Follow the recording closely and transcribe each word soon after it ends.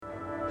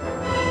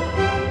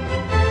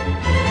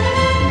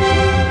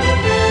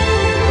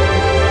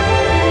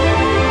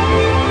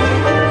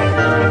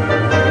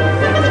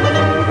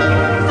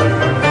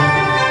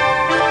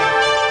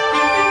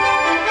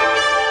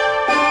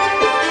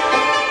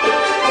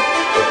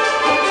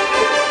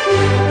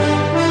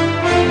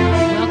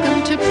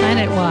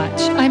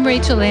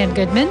Rachel Ann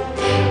Goodman,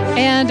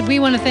 and we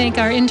want to thank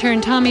our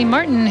intern Tommy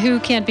Martin, who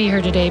can't be here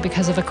today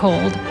because of a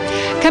cold.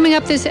 Coming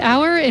up this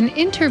hour, an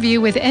interview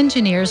with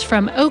engineers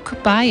from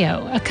Oak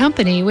Bio, a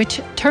company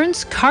which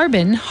turns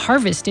carbon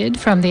harvested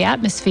from the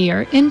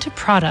atmosphere into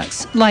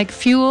products like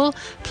fuel,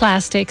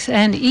 plastics,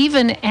 and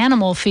even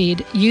animal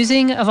feed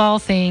using, of all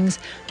things,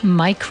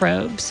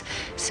 microbes.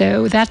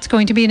 So that's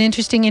going to be an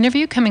interesting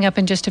interview coming up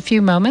in just a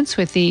few moments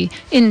with the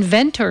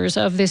inventors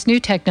of this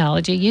new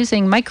technology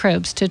using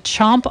microbes to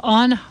chomp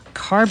on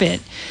carbon.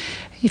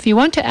 If you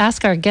want to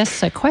ask our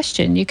guests a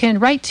question, you can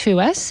write to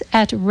us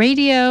at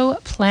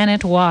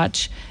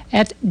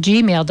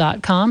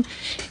radioplanetwatch@gmail.com.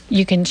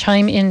 You can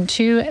chime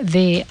into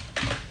the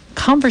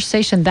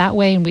conversation that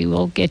way, and we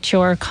will get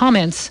your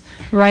comments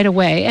right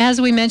away.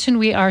 As we mentioned,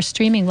 we are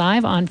streaming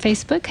live on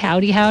Facebook.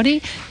 Howdy,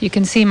 howdy. You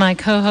can see my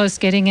co-host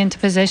getting into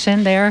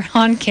position there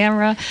on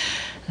camera.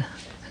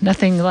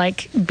 Nothing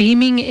like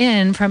beaming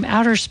in from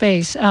outer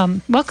space.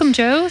 Welcome,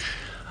 Joe.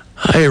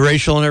 Hi,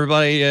 Rachel and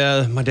everybody.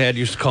 My dad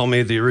used to call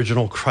me the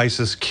original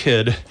crisis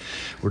kid.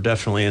 We're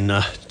definitely in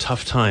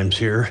tough times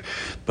here,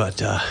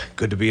 but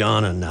good to be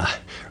on and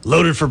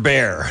loaded for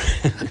bear.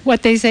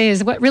 What they say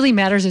is what really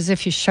matters is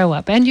if you show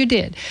up, and you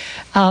did,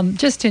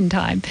 just in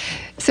time.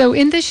 So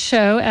in this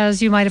show,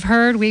 as you might have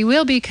heard, we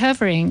will be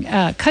covering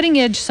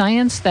cutting-edge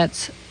science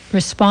that's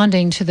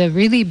responding to the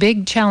really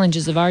big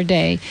challenges of our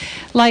day,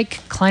 like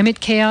climate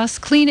chaos,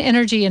 clean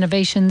energy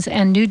innovations,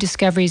 and new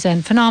discoveries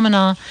and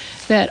phenomena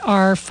that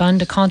are fun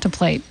to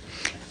contemplate,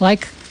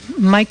 like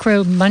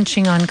microbe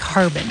munching on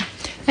carbon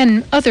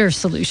and other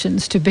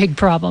solutions to big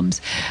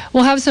problems.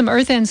 We'll have some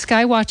Earth and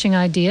Sky watching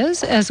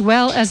ideas, as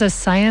well as a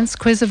science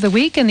quiz of the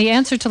week and the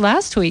answer to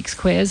last week's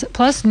quiz,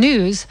 plus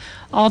news,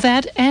 all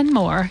that and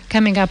more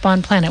coming up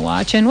on Planet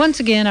Watch. And once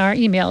again, our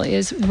email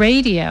is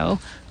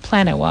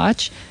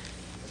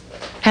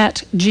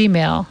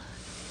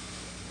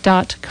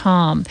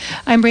radioplanetwatch@gmail.com.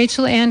 I'm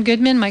Rachel Ann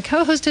Goodman. My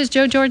co-host is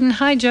Joe Jordan.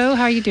 Hi, Joe.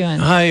 How are you doing?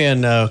 Hi,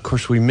 and of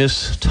course we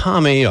miss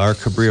Tommy, our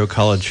Cabrillo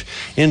College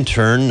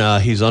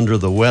intern. He's under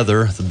the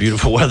weather, the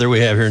beautiful weather we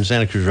have here in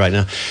Santa Cruz right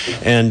now.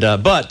 And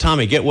but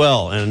Tommy, get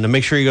well and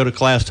make sure you go to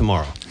class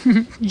tomorrow.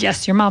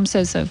 Yes, your mom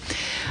says so.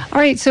 All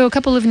right, so a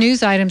couple of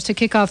news items to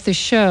kick off the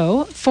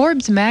show.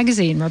 Forbes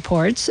magazine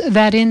reports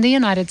that in the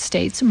United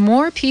States,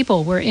 more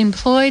people were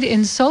employed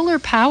in solar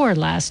power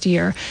last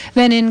year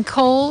than in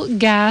coal,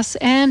 gas,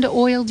 and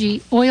oil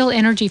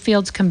energy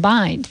fields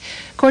combined.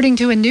 According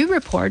to a new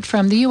report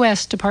from the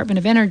U.S. Department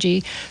of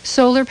Energy,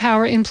 solar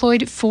power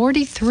employed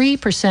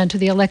 43% of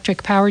the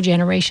electric power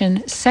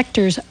generation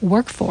sector's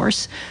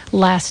workforce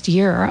last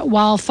year,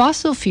 while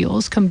fossil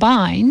fuels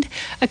combined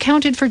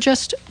accounted for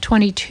just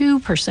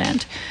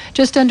 22%.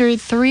 Just under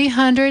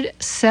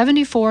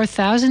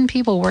 374,000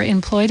 people were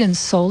employed in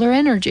solar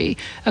energy,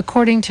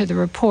 according to the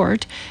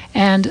report,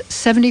 and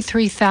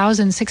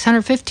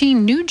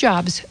 73,615 new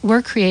jobs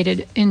were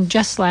created in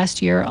just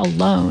last year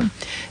alone.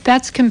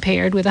 That's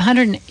compared with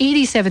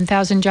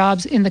 187,000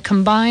 jobs in the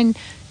combined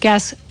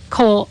gas,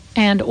 coal,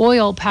 and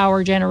oil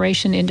power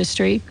generation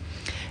industry,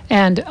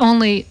 and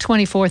only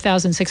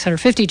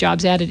 24,650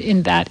 jobs added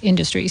in that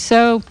industry.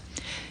 So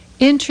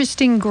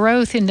interesting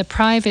growth in the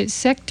private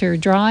sector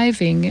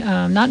driving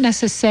not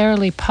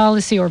necessarily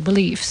policy or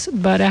beliefs,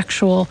 but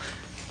actual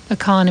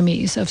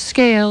economies of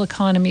scale,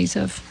 economies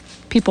of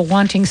people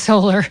wanting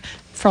solar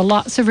for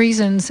lots of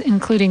reasons,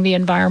 including the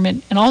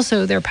environment and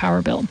also their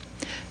power bill,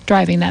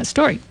 driving that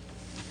story.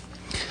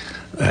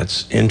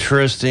 That's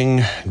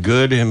interesting,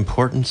 good,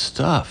 important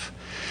stuff.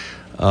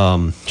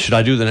 Should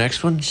I do the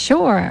next one?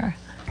 Sure.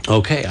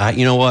 Okay,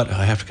 you know what?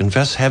 I have to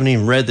confess, I haven't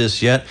even read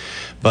this yet,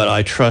 but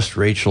I trust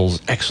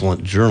Rachel's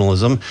excellent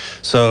journalism.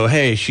 So,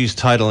 hey, she's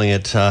titling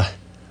it,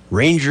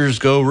 Rangers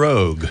Go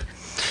Rogue.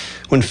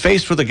 When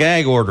faced with a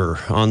gag order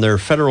on their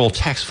federal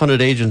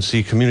tax-funded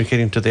agency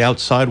communicating to the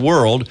outside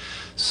world,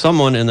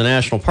 someone in the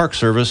National Park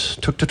Service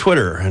took to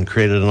Twitter and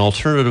created an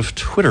alternative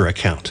Twitter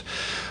account.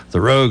 The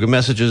rogue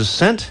messages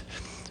sent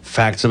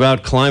facts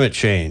about climate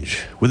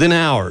change. Within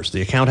hours,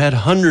 the account had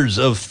hundreds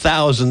of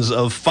thousands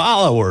of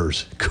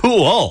followers.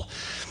 Cool.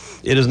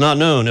 It is not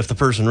known if the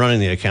person running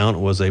the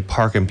account was a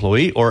park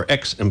employee or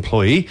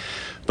ex-employee,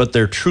 but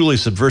their truly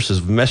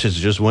subversive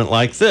messages went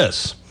like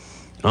this.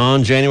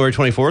 On January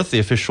 24th, the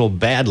official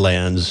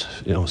Badlands,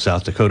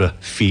 South Dakota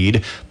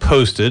feed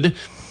posted,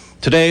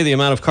 "Today, the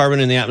amount of carbon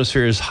in the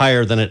atmosphere is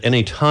higher than at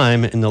any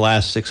time in the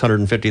last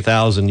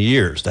 650,000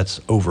 years. That's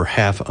over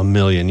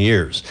 500,000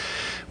 years,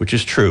 which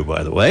is true,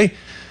 by the way.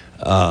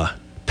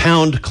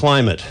 Pound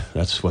climate,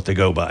 that's what they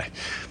go by.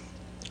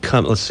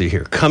 Let's see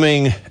here.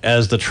 Coming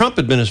as the Trump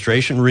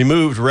administration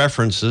removed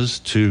references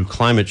to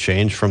climate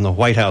change from the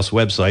White House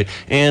website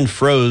and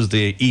froze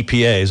the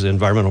EPA's, the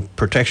Environmental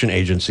Protection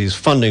Agency's,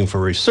 funding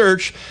for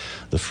research,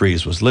 the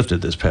freeze was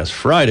lifted this past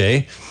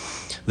Friday.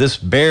 This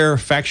bare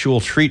factual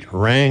treat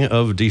rang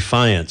of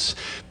defiance.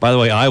 By the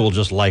way, I will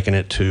just liken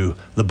it to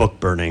the book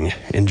burning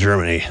in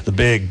Germany, the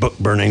big book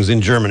burnings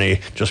in Germany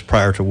just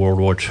prior to World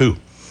War II.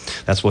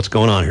 That's what's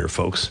going on here,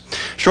 folks.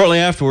 Shortly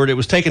afterward, it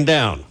was taken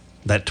down,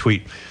 that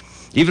tweet.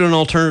 Even an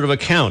alternative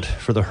account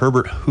for the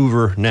Herbert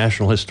Hoover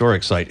National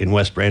Historic Site in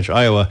West Branch,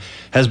 Iowa,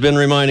 has been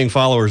reminding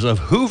followers of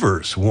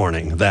Hoover's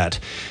warning that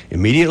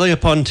immediately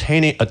upon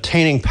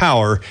attaining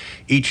power,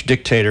 each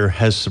dictator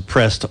has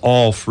suppressed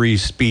all free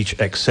speech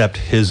except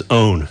his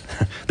own.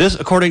 This,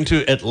 according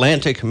to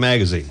Atlantic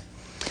Magazine.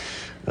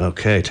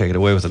 Okay, take it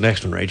away with the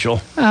next one, Rachel.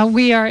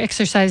 We are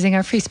exercising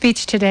our free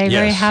speech today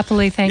very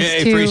happily thanks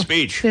to free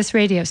speech. This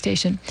radio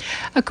station.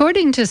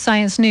 According to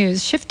Science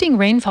News, shifting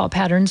rainfall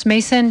patterns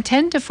may send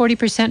 10 to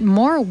 40%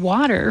 more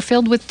water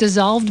filled with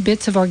dissolved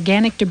bits of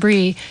organic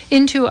debris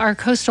into our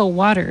coastal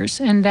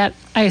waters. And that,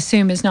 I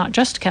assume, is not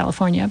just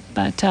California,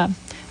 but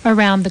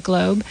around the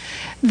globe.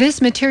 This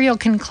material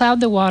can cloud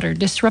the water,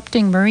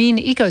 disrupting marine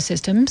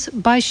ecosystems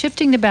by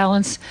shifting the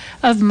balance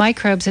of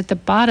microbes at the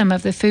bottom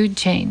of the food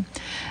chain.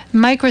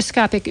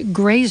 Microscopic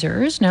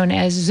grazers, known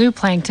as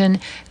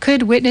zooplankton,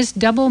 could witness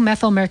double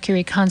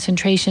methylmercury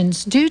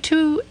concentrations due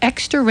to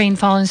extra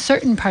rainfall in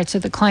certain parts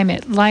of the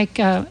climate, like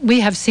we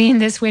have seen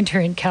this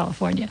winter in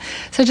California.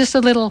 So just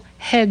a little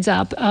heads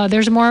up,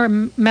 there's more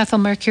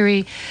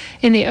methylmercury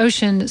in the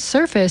ocean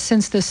surface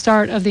since the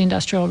start of the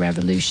Industrial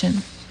Revolution.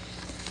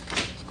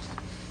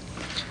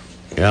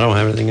 Yeah, I don't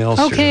have anything else.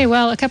 Okay,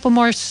 well, a couple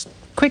more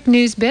quick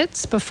news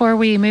bits before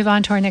we move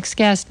on to our next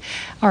guest,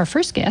 our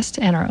first guest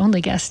and our only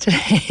guest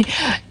today.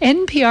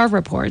 NPR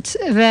reports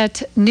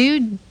that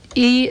new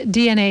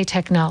eDNA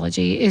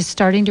technology is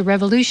starting to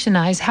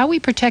revolutionize how we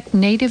protect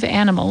native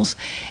animals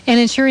and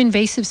ensure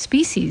invasive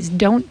species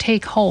don't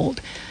take hold.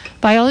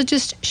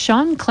 Biologist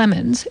Sean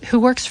Clemens, who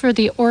works for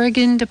the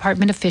Oregon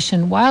Department of Fish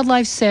and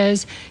Wildlife,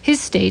 says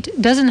his state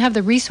doesn't have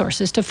the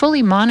resources to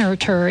fully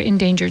monitor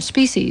endangered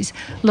species,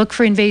 look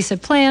for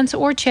invasive plants,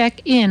 or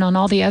check in on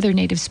all the other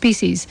native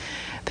species,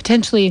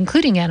 potentially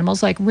including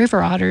animals like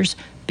river otters,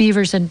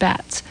 beavers, and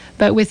bats.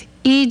 But with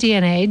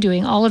eDNA,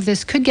 doing all of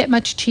this could get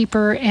much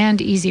cheaper and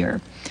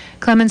easier.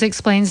 Clemens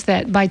explains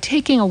that by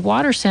taking a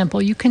water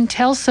sample, you can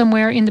tell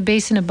somewhere in the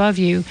basin above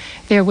you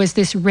there was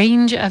this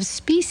range of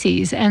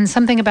species and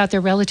something about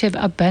their relative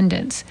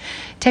abundance.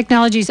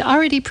 Technology is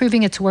already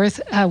proving its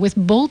worth with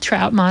bull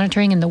trout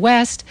monitoring in the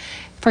West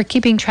for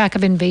keeping track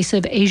of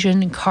invasive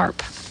Asian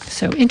carp.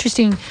 So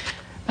interesting,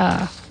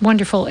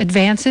 wonderful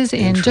advances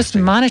in just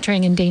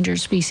monitoring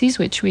endangered species,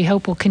 which we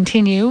hope will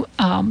continue,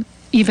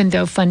 even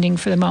though funding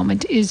for the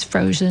moment is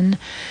frozen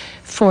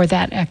for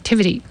that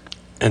activity.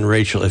 And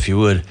Rachel, if you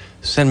would,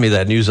 send me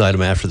that news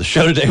item after the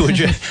show today, would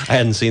you? I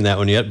hadn't seen that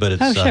one yet, but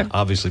it's sure.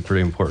 Obviously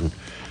pretty important.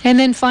 And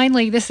then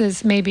finally, this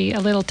is maybe a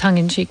little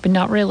tongue-in-cheek, but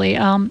not really.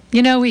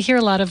 We hear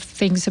a lot of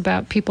things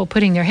about people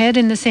putting their head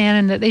in the sand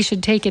and that they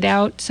should take it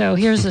out. So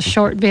here's a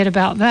short bit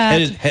about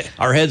that.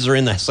 Our heads are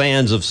in the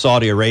sands of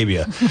Saudi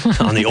Arabia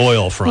on the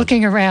oil front.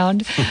 Looking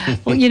around.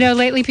 Well,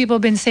 lately people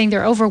have been saying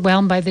they're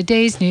overwhelmed by the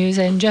day's news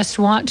and just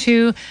want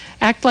to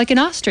act like an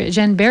ostrich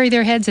and bury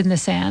their heads in the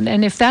sand.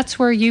 And if that's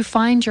where you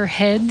find your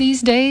head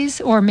these days,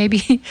 or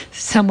maybe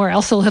somewhere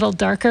else a little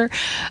darker,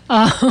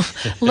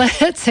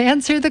 let's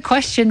answer the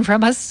question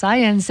from a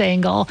science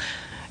angle.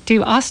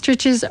 Do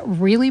ostriches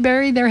really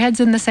bury their heads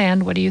in the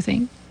sand? What do you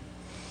think?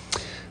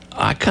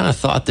 I kind of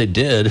thought they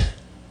did.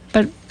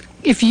 But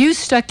if you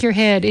stuck your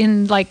head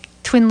in like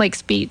Twin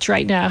Lakes Beach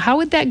right now, how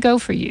would that go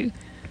for you?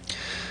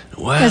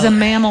 Well, as a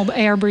mammal,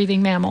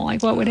 air-breathing mammal,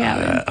 like what would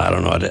happen? I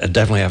don't know. I'd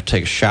definitely have to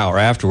take a shower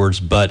afterwards,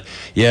 but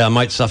yeah, I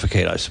might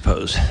suffocate, I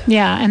suppose.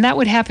 Yeah, and that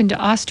would happen to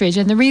ostrich.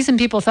 And the reason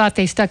people thought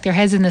they stuck their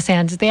heads in the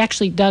sand is they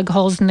actually dug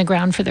holes in the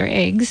ground for their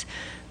eggs,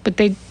 but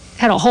they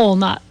had a hole,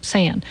 not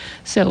sand.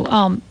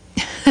 So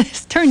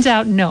it turns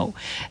out, no,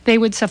 they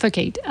would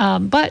suffocate.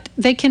 But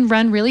they can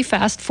run really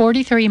fast,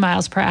 43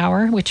 miles per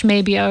hour, which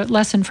may be a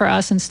lesson for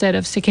us. Instead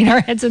of sticking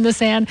our heads in the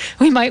sand,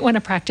 we might want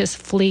to practice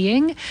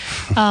fleeing.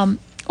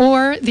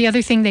 Or the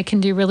other thing they can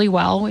do really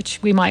well, which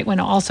we might want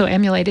to also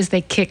emulate, is they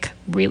kick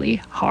really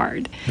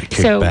hard.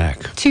 So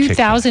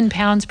 2,000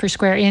 pounds per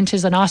square inch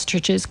is an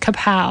ostrich's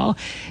kapow.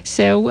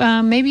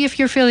 So maybe if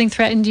you're feeling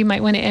threatened, you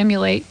might want to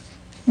emulate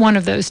one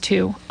of those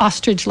two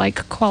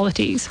ostrich-like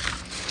qualities.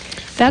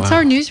 That's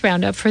our news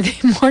roundup for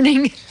the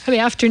morning, the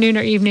afternoon,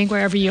 or evening,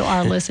 wherever you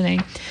are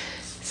listening.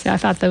 So I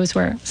thought those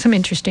were some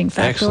interesting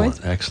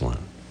factoids. Excellent.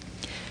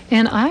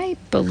 And I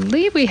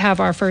believe we have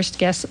our first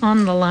guest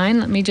on the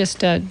line. Let me just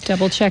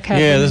double check.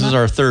 Yeah, this is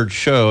our third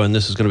show, and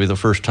this is going to be the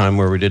first time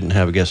where we didn't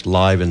have a guest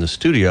live in the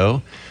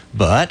studio.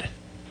 But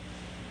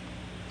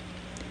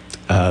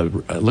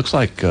it looks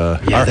like I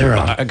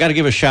got to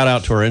give a shout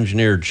out to our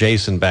engineer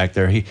Jason back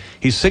there.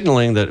 He's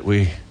signaling that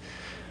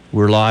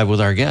we're live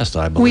with our guest,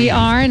 I believe. We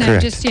are, and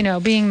Correct. I'm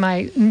just, being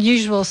my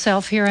usual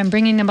self here, I'm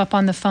bringing them up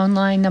on the phone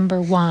line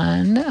number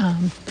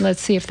one.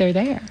 Let's see if they're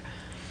there.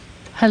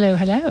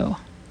 Hello.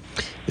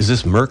 Is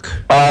this Merck?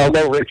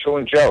 Hello, Rachel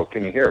and Joe.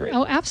 Can you hear me?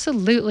 Oh,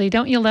 absolutely.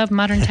 Don't you love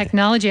modern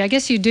technology? I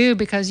guess you do,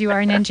 because you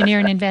are an engineer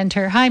and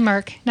inventor. Hi,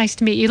 Merck. Nice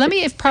to meet you. Let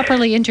me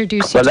properly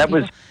introduce you. Well, that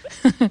was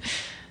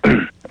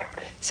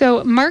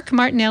So Mark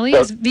Martinelli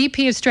is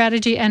VP of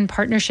Strategy and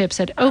Partnerships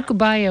at Oak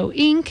Bio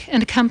Inc.,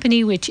 and a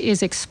company which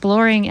is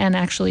exploring and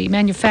actually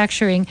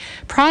manufacturing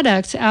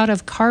products out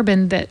of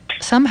carbon that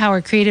somehow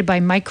are created by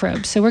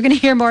microbes. So we're going to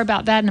hear more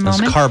about that in a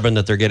moment. It's carbon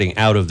that they're getting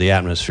out of the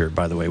atmosphere,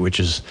 by the way, which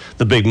is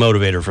the big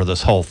motivator for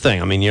this whole thing.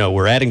 I mean,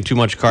 we're adding too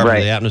much carbon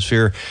to the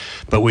atmosphere,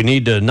 but we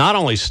need to not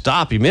only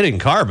stop emitting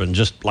carbon,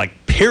 just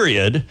like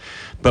period,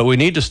 but we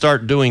need to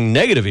start doing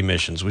negative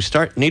emissions. We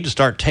need to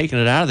start taking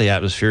it out of the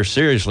atmosphere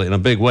seriously in a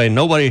big way.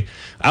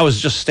 I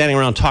was just standing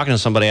around talking to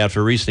somebody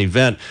after a recent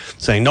event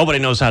saying nobody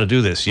knows how to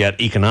do this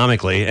yet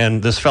economically.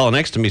 And this fellow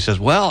next to me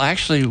says, well,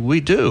 actually, we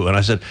do. And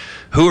I said,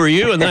 who are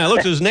you? And then I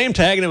looked at his name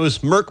tag, and it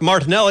was Mark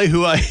Martinelli,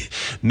 who I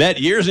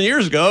met years and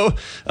years ago.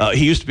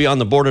 He used to be on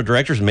the board of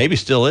directors, maybe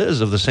still is,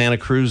 of the Santa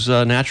Cruz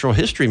Natural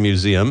History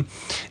Museum.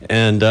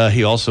 And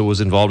he also was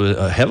involved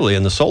heavily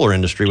in the solar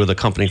industry with a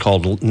company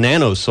called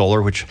Nano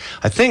Solar, which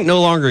I think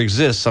no longer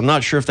exists. I'm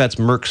not sure if that's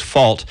Merck's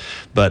fault,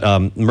 but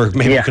Merck,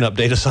 maybe you can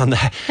update us on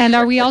that. And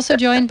are we also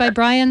joined by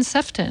Brian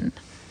Sefton?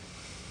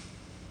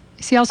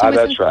 Is he also with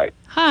us? That's right.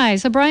 Hi.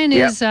 So Brian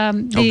is the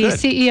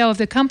CEO of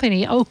the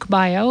company Oak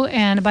Bio,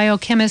 and a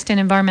biochemist and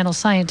environmental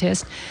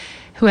scientist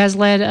who has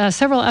led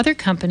several other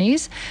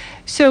companies.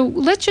 So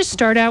let's just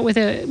start out with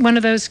one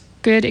of those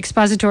good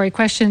expository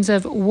questions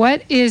of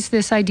what is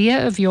this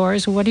idea of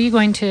yours? How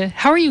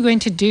are you going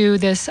to do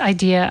this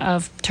idea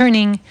of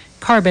turning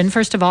carbon?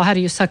 First of all, how do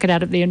you suck it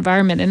out of the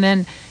environment? And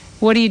then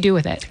what do you do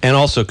with it? And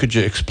also, could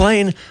you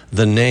explain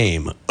the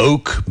name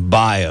Oak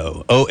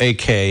Bio,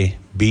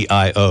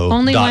 OAKBIO?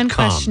 Only one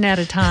question at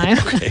a time.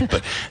 Okay,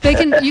 but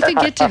you can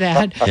get to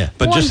that. Yeah,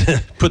 but just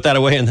put that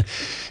away. All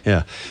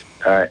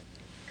right.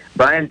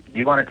 Brian,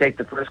 you want to take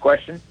the first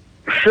question?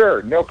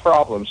 Sure, no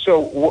problem.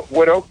 So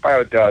what Oak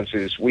Bio does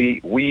is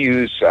we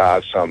use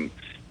some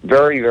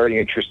very, very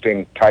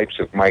interesting types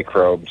of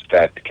microbes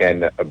that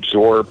can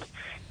absorb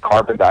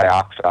carbon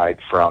dioxide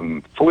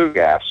from flue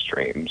gas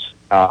streams.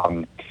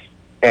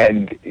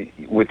 And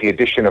with the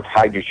addition of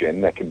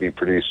hydrogen that can be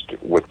produced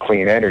with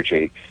clean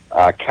energy,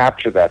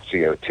 capture that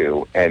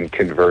CO2 and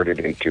convert it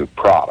into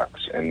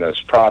products. And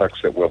those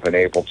products that we've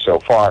enabled so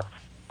far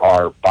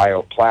are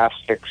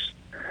bioplastics,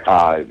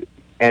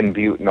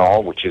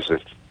 N-butanol, which is a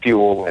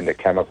fuel and a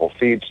chemical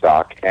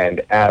feedstock,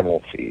 and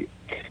animal feed.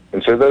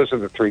 And so those are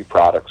the three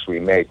products we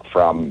make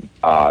from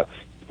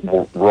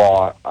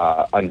raw,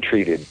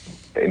 untreated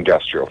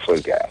industrial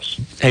flue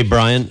gas. Hey,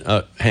 Brian,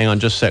 hang on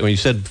just a second. When you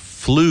said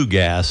flue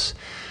gas,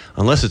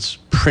 unless it's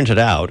printed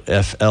out,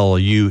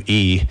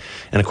 F-L-U-E,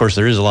 and of course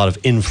there is a lot of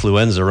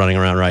influenza running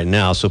around right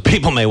now, so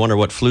people may wonder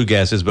what flue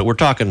gas is, but we're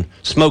talking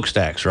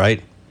smokestacks,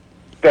 right?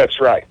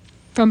 That's right.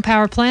 From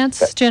power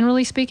plants,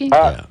 generally speaking?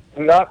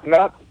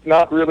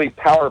 Not really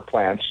power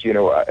plants,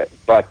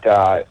 but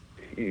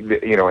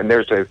and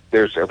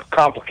there's a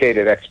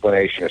complicated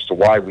explanation as to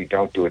why we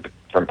don't do it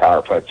from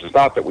power plants. It's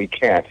not that we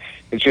can't.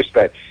 It's just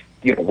that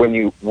when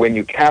you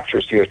capture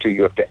CO2,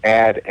 you have to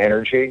add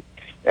energy,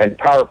 and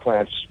power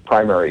plants'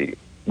 primary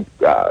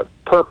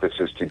purpose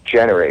is to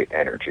generate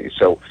energy.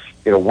 So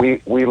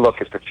we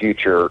look at the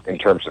future in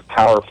terms of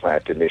power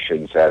plant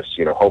emissions as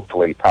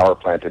hopefully power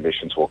plant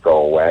emissions will go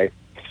away,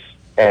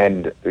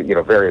 and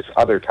various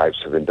other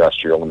types of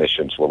industrial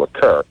emissions will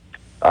occur.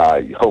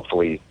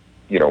 Hopefully,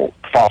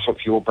 fossil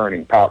fuel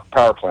burning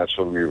power plants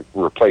will be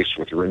replaced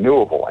with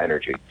renewable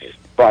energy.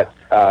 But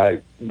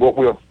what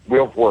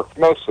we'll work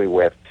mostly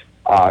with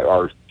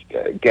are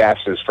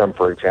gases from,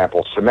 for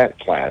example, cement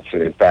plants.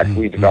 And in fact,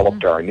 we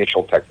developed our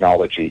initial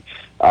technology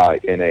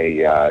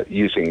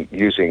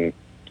using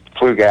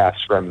flue gas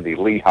from the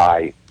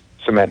Lehigh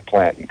cement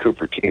plant in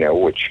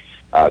Cupertino, which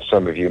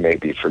some of you may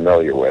be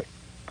familiar with.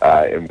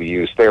 And we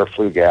used their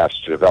flue gas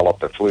to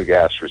develop a flue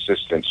gas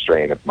resistant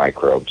strain of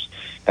microbes.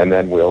 And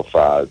then we'll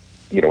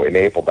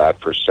enable that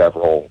for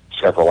several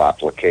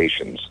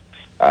applications,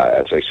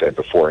 as I said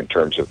before, in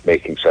terms of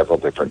making several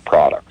different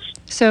products.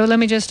 So let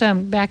me just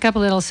back up a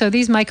little. So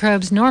these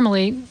microbes,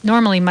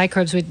 normally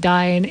microbes would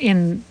die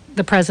in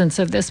the presence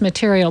of this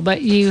material,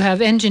 but you have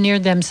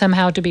engineered them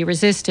somehow to be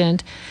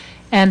resistant.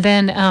 And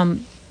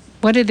then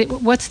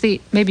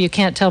maybe you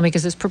can't tell me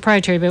because it's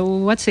proprietary, but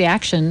what's the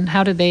action?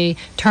 How do they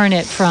turn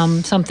it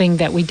from something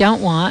that we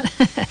don't want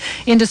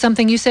into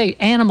something, you say,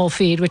 animal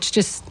feed, which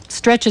just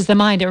stretches the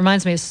mind. It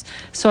reminds me of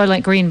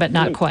Soylent Green, but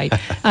not quite.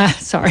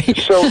 Sorry.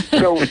 So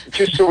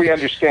just so we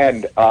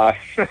understand,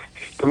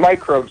 the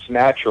microbes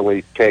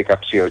naturally take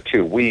up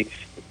CO2.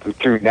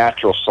 Through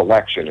natural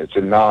selection, it's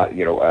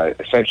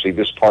essentially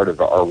this part of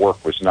our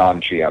work was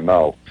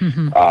non-GMO.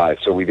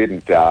 Mm-hmm. So we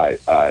didn't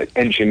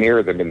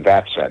engineer them in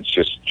that sense,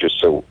 just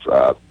so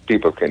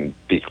people can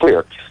be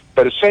clear.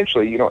 But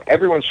essentially,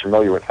 everyone's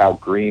familiar with how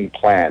green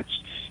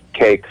plants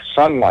take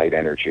sunlight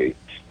energy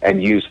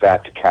and use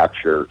that to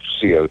capture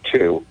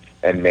CO2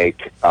 and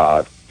make,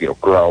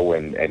 grow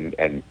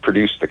and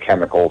produce the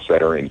chemicals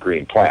that are in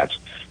green plants.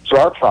 So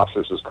our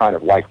process is kind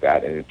of like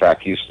that, and in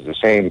fact uses the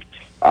same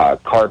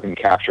carbon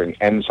capturing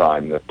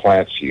enzyme that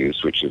plants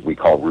use, which we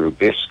call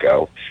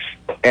Rubisco.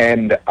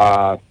 And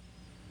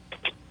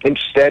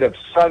instead of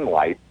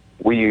sunlight,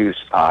 we use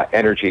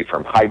energy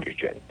from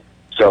hydrogen.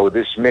 So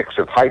this mix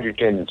of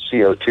hydrogen and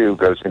CO2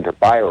 goes into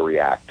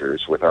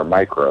bioreactors with our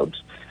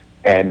microbes,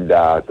 and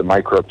the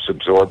microbes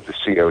absorb the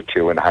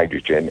CO2 and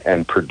hydrogen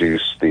and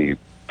produce the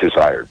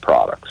desired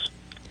products.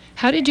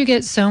 How did you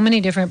get so many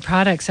different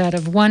products out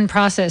of one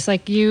process?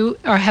 Like you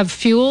have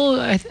fuel.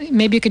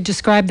 Maybe you could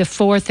describe the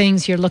 4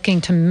 things you're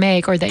looking to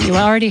make or that you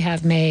already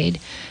have made,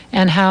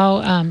 and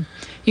how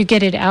you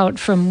get it out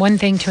from one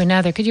thing to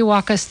another. Could you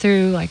walk us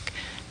through, like,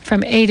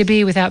 from A to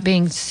B without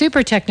being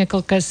super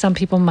technical, because some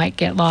people might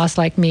get lost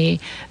like me.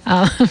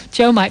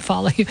 Joe might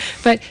follow you.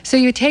 But so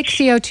you take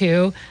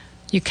CO2,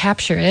 you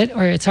capture it,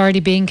 or it's already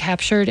being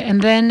captured,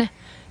 and then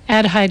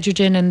add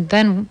hydrogen, and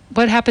then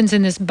what happens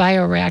in this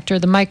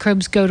bioreactor? The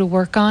microbes go to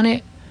work on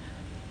it?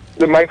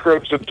 The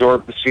microbes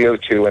absorb the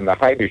CO2 and the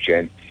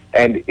hydrogen,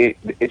 and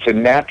it's a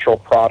natural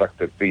product.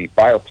 That the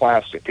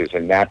bioplastic is a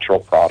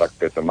natural product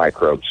that the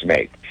microbes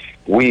make.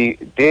 We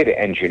did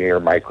engineer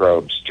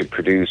microbes to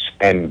produce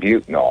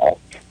N-butanol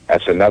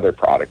as another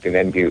product, and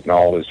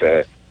N-butanol is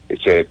a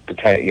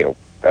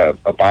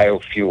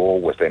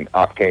biofuel with an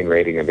octane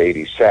rating of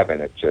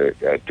 87. It's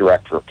a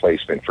direct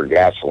replacement for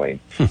gasoline.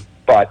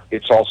 But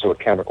it's also a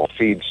chemical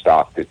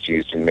feedstock that's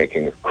used in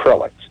making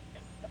acrylics.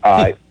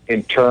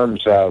 In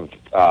terms of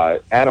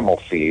animal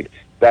feed,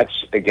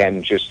 that's,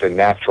 again, just a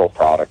natural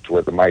product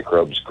where the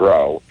microbes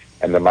grow,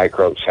 and the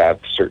microbes have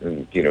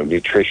certain,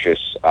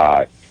 nutritious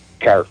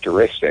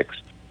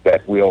characteristics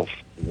that we've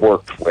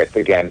worked with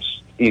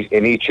against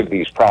in each of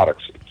these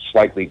products,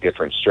 slightly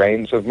different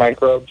strains of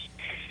microbes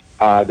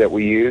that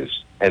we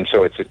use. And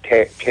so it's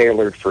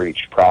tailored for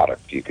each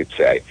product, you could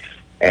say.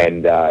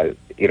 And,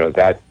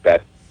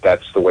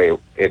 that's the way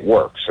it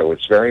works. So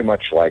it's very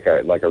much like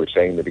I was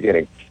saying in the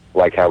beginning,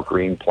 like how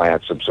green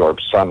plants absorb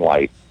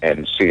sunlight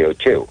and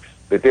CO2.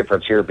 The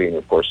difference here being,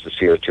 of course, the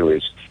CO2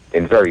 is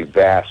in very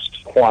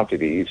vast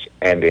quantities,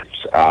 and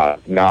it's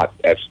not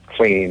as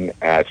clean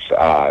as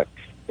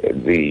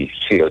the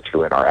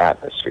CO2 in our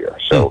atmosphere.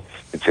 So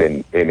it's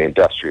in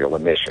industrial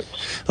emissions.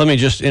 Let me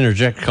just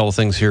interject a couple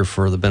things here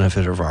for the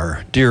benefit of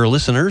our dear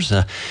listeners.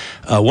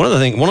 One of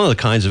the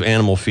kinds of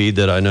animal feed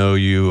that I know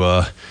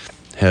you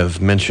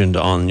have mentioned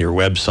on your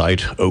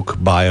website,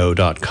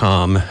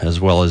 oakbio.com, as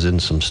well as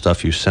in some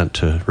stuff you sent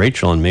to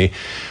Rachel and me,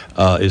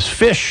 is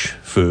fish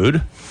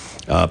food.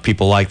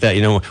 People like that.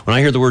 When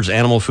I hear the words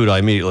animal food, I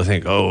immediately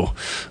think,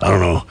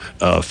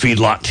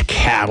 feedlot to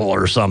cattle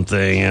or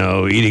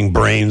something, eating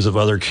brains of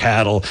other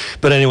cattle.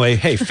 But anyway,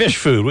 hey, fish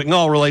food. We can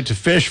all relate to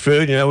fish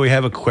food. We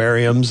have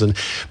aquariums.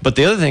 But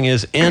the other thing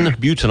is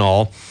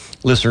N-butanol.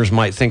 Listeners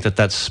might think that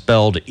that's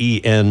spelled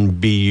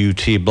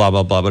E-N-B-U-T, blah,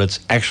 blah, blah, but it's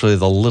actually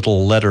the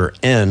little letter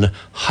N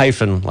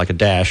hyphen, like a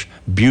dash,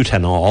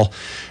 butanol.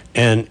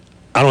 And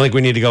I don't think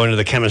we need to go into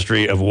the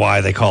chemistry of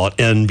why they call it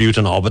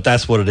N-butanol, but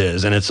that's what it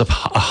is. And it's a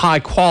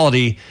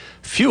high-quality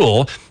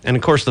fuel. And,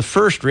 of course, the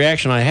first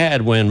reaction I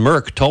had when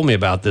Merck told me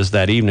about this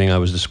that evening I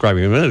was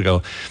describing a minute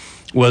ago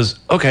was,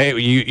 okay,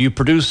 you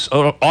produce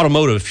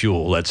automotive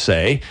fuel, let's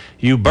say.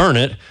 You burn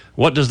it.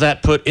 What does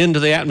that put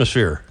into the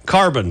atmosphere?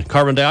 Carbon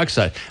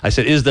dioxide. I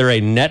said, is there a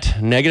net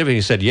negative? And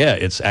he said, yeah,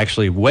 it's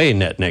actually way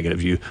net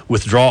negative. You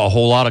withdraw a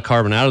whole lot of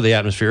carbon out of the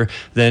atmosphere.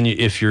 Then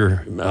if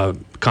you're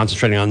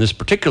concentrating on this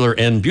particular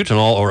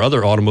N-butanol or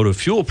other automotive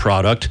fuel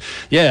product,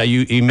 yeah,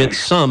 you emit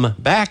some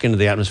back into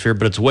the atmosphere,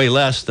 but it's way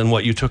less than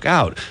what you took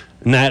out.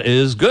 And that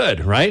is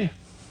good, right?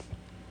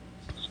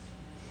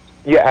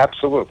 Yeah,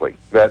 absolutely.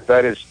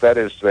 That is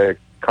the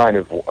kind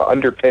of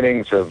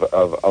underpinnings of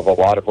a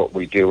lot of what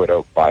we do at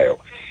Oak Bio.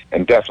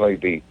 And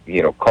definitely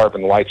the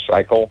carbon life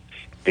cycle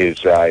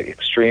is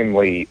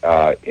extremely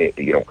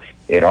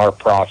in our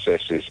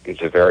process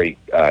is a very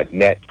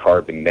net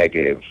carbon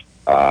negative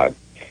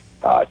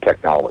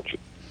technology.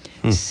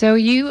 So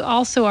you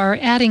also are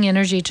adding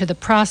energy to the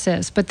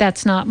process, but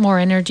that's not more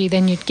energy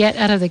than you'd get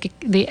out of the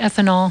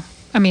ethanol.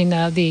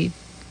 The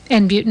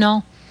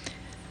N-butanol.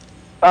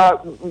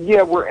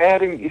 Yeah, we're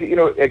adding.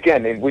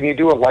 Again, when you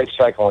do a life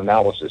cycle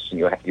analysis, and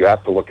you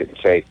have to look at it and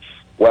say,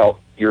 well,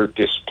 you're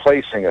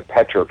displacing a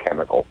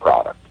petrochemical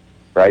product,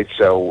 right?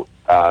 So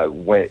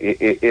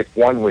if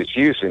one was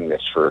using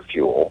this for a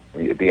fuel,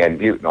 the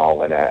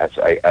N-butanol, and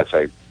as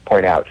I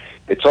point out,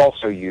 it's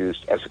also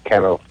used as a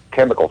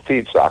chemical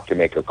feedstock to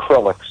make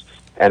acrylics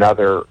and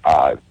other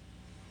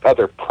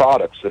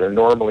products that are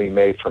normally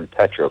made from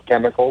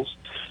petrochemicals.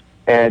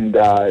 And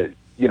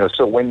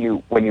so when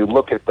you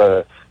look at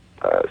the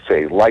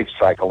say life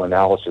cycle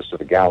analysis of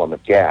a gallon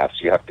of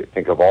gas, you have to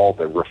think of all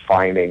the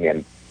refining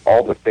and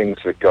all the things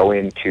that go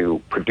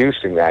into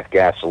producing that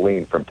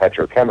gasoline from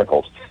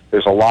petrochemicals.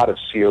 There's a lot of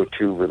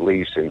CO2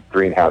 release and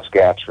greenhouse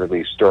gas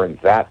release during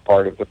that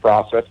part of the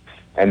process.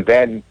 And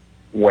then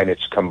when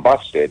it's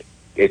combusted,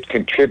 it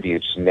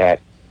contributes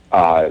net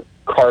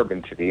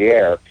carbon to the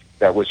air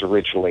that was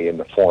originally in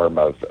the form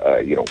of,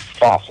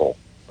 fossil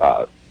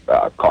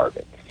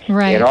carbon.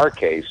 Right. In our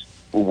case,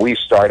 we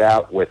start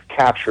out with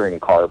capturing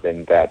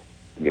carbon that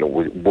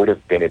would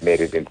have been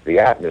emitted into the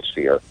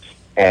atmosphere,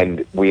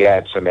 and we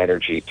add some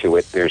energy to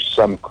it, there's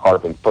some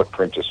carbon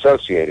footprint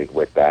associated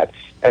with that.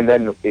 And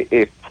then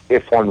if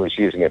one was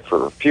using it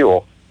for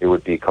fuel, it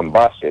would be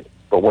combusted.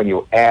 But when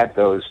you add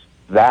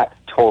that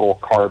total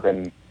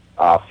carbon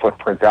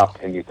footprint up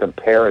and you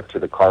compare it to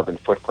the carbon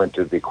footprint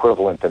of the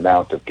equivalent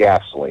amount of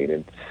gasoline,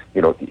 and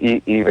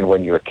even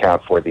when you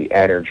account for the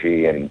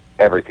energy and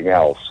everything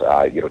else,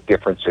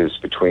 differences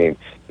between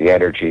the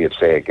energy of,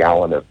 say, a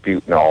gallon of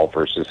butanol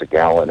versus a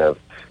gallon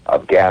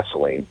of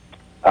gasoline,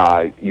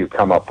 you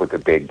come up with a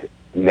big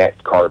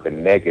net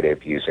carbon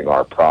negative using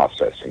our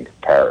process in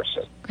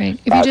comparison.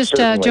 Great. If you just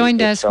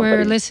joined us,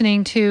 we're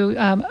listening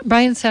to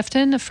Brian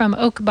Sefton from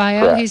Oak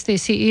Bio. Correct. He's the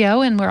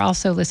CEO, and we're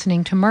also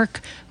listening to Mark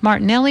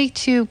Martinelli,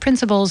 two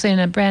principals in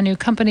a brand new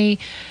company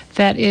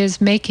that is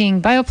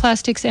making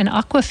bioplastics and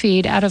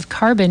aquafeed out of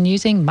carbon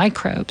using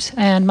microbes.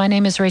 And my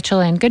name is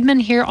Rachel Ann Goodman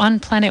here on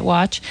Planet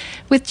Watch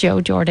with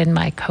Joe Jordan,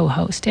 my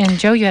co-host. And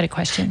Joe, you had a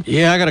question.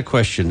 Yeah, I got a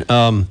question.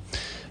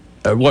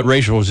 What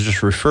Rachel was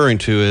just referring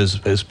to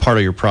as part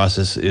of your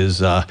process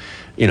is,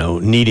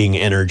 needing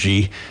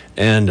energy.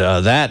 And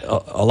that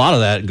a lot of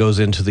that goes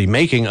into the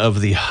making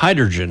of the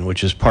hydrogen,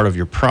 which is part of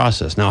your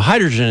process. Now,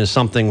 hydrogen is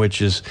something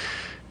which is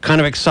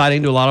kind of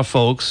exciting to a lot of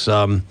folks.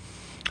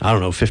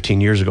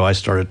 15 years ago, I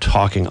started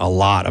talking a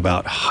lot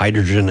about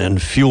hydrogen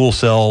and fuel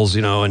cells,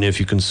 and if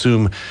you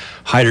consume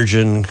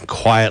hydrogen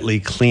quietly,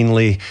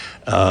 cleanly,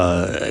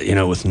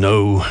 with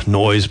no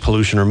noise,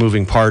 pollution, or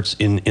moving parts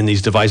in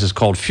these devices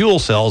called fuel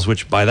cells,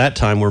 which by that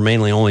time were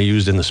mainly only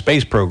used in the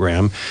space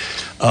program,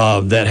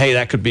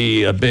 that could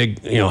be a big,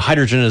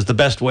 hydrogen is the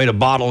best way to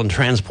bottle and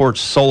transport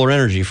solar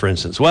energy, for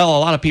instance. Well, a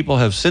lot of people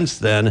have since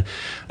then,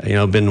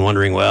 been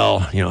wondering,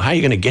 how are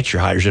you going to get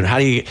your hydrogen?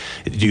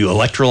 Do you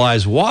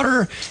electrolyze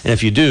water? And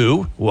if you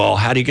do, well,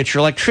 how do you get your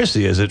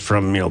electricity? Is it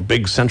from,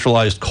 big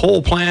centralized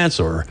coal plants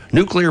or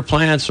nuclear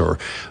plants or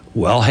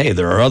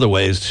there are other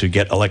ways to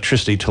get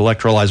electricity to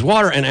electrolyze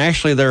water, and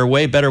actually there are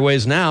way better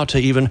ways now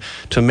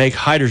to make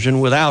hydrogen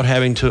without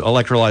having to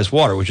electrolyze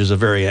water, which is a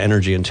very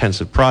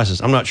energy-intensive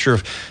process. I'm not sure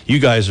if you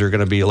guys are going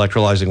to be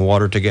electrolyzing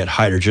water to get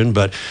hydrogen,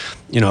 but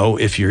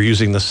if you're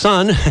using the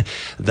sun,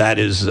 that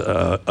is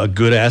a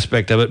good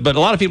aspect of it. But a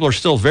lot of people are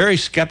still very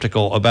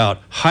skeptical about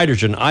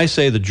hydrogen. I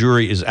say the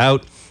jury is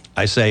out.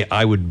 I say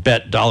I would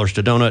bet dollars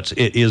to donuts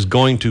it is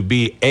going to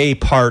be a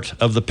part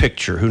of the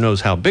picture. Who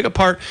knows how big a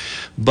part,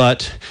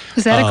 but...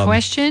 Is that a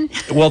question?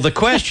 Well, the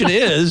question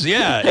is,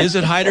 is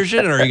it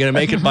hydrogen? Or are you going to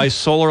make it by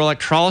solar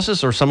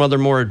electrolysis or some other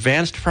more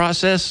advanced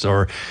process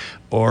or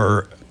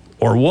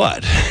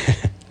what?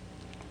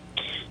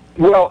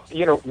 Well,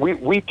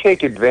 we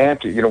take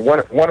advantage.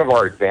 One of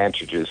our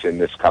advantages in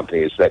this company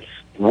is that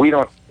we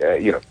don't,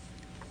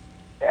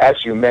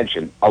 as you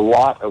mentioned, a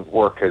lot of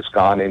work has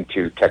gone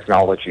into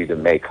technology to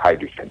make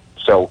hydrogen.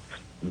 So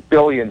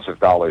billions of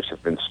dollars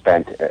have been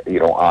spent,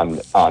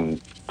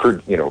 on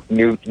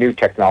new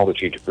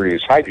technology to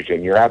produce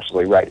hydrogen. You're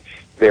absolutely right.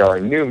 There are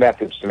new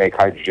methods to make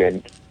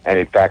hydrogen, and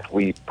in fact,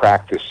 we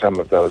practice some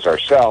of those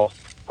ourselves,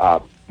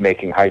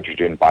 making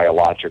hydrogen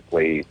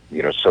biologically,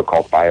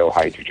 so-called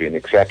biohydrogen,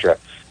 etc.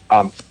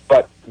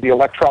 But the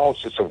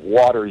electrolysis of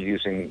water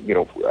using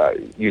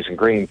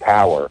green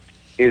power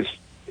is,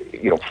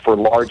 for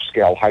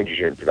large-scale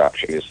hydrogen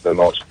production, is the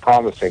most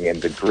promising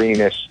and the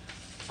greenest,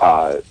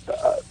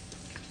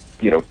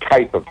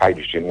 type of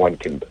hydrogen one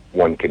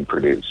can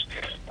produce.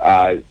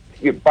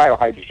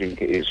 Biohydrogen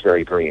is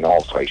very green,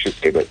 also, I should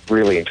say, but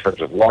really, in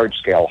terms of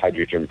large-scale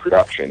hydrogen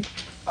production,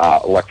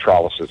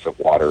 electrolysis of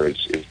water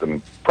is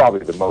probably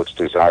the most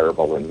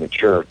desirable and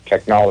mature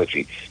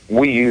technology.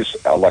 We use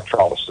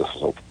electrolysis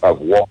of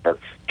water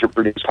to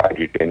produce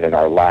hydrogen in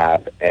our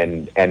lab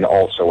and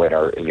also in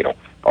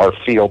our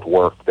field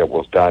work that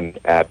was done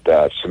at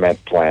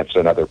cement plants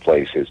and other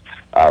places.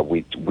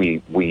 We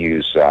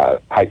use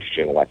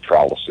hydrogen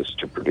electrolysis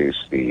to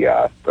produce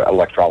the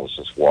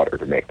electrolysis water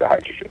to make the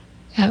hydrogen.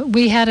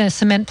 We had a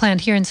cement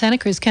plant here in Santa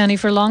Cruz County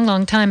for a long,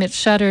 long time. It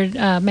shuttered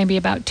maybe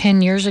about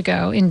 10 years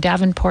ago in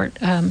Davenport.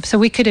 So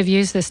we could have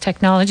used this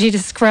technology to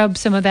scrub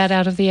some of that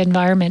out of the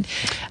environment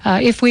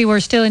if we were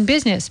still in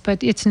business,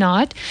 but it's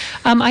not.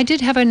 I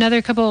did have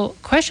another couple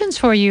questions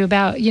for you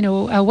about,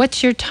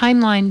 what's your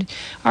timeline?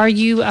 Are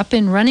you up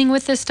and running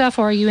with this stuff,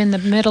 or are you in the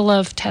middle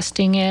of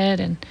testing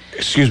it?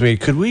 Excuse me,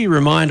 could we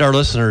remind our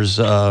listeners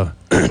to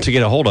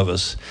get a hold of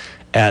us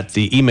at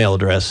the email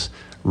address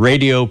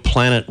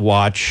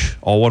radioplanetwatch,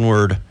 all one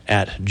word,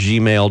 at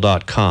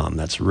gmail.com.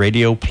 That's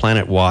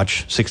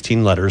radioplanetwatch,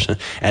 16 letters,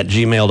 at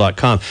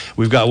gmail.com.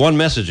 We've got one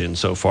message in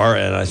so far,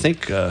 and I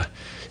think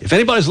if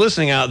anybody's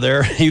listening out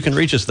there, you can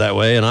reach us that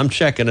way, and I'm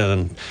checking it,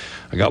 and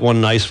I got one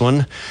nice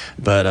one.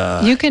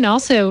 But you can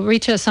also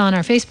reach us on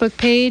our Facebook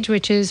page,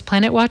 which is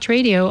Planet Watch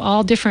Radio,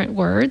 all different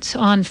words,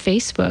 on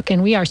Facebook,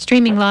 and we are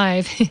streaming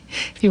live.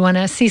 If you want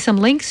to see some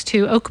links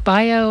to Oak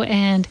Bio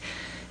and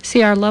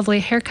see our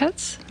lovely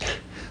haircuts.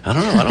 I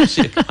don't know.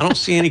 I don't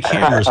see any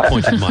cameras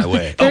pointed my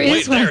way.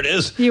 There it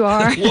is. You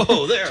are.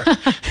 Whoa, there.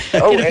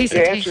 And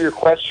to answer your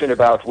question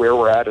about where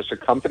we're at as a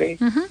company,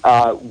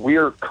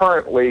 we're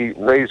currently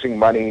raising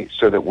money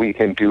so that we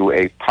can do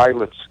a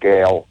pilot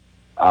scale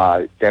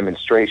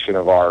demonstration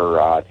of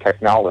our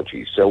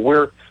technology.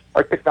 So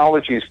our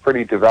technology is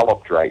pretty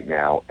developed right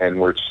now, and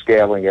we're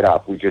scaling it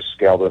up. We just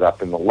scaled it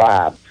up in the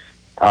lab.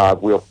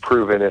 We've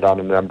proven it on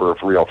a number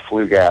of real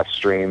flue gas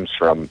streams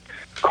from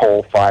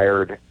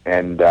coal-fired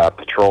and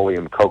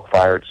petroleum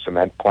coke-fired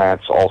cement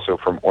plants, also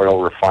from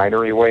oil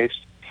refinery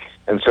waste.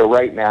 And so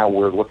right now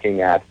we're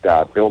looking at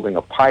building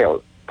a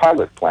pilot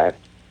plant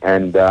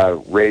and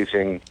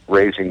raising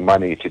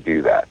money to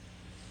do that.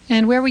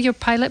 And where will your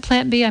pilot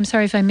plant be? I'm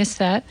sorry if I missed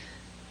that.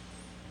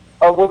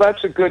 Oh, well,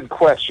 that's a good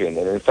question.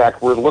 And in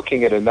fact, we're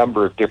looking at a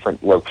number of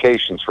different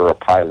locations for a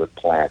pilot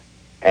plant.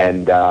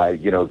 And,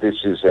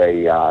 this is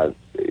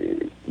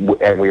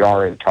and we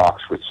are in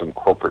talks with some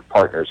corporate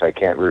partners. I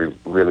can't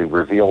really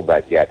reveal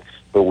that yet,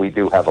 but we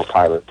do have a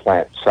pilot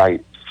plant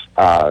site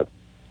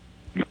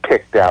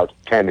picked out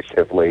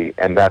tentatively,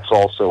 and that's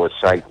also a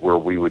site where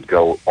we would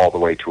go all the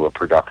way to a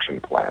production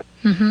plant.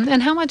 Mm-hmm.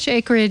 And how much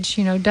acreage,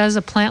 does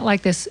a plant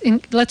like this,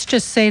 let's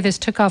just say this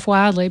took off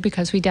wildly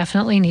because we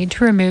definitely need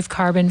to remove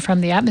carbon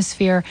from the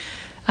atmosphere.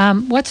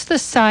 What's the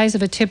size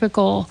of a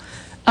typical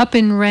up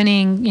and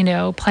running,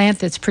 plant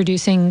that's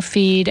producing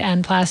feed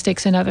and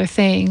plastics and other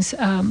things,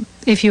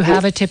 if you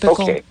have a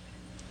typical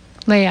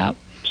layout?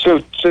 So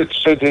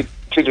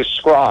to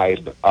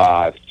describe,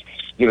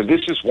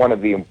 this is one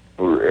of the,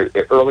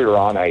 earlier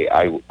on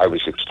I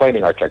was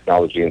explaining our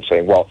technology and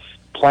saying, well,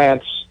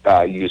 plants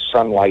use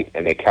sunlight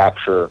and they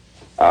capture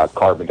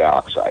carbon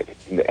dioxide.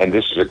 And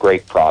this is a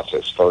great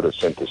process,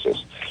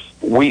 photosynthesis.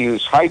 We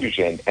use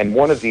hydrogen, and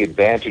one of the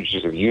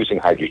advantages of using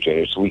hydrogen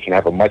is we can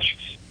have a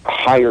much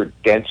higher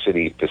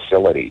density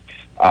facility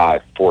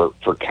for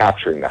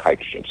capturing the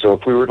hydrogen. So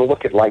if we were to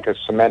look at like a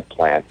cement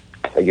plant,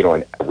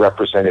 a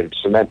representative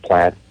cement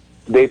plant,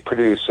 they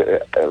produce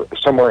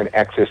somewhere in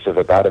excess of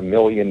about 1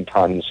 million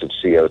tons of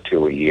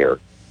CO2 a year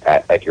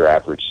at your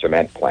average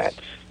cement plant.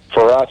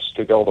 For us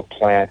to build a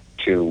plant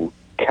to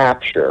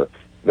capture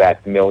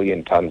that 1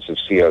 million tons of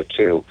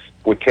CO2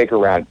 would take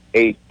around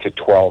 8 to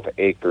 12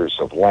 acres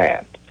of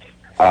land.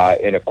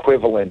 An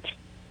equivalent,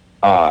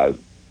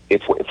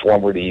 if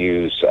one were to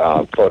use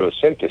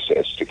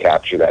photosynthesis to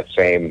capture that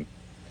same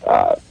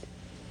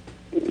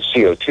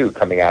CO2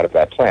 coming out of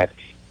that plant,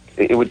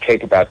 it would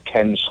take about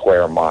 10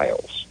 square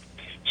miles.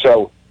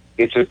 So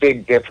it's a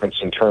big difference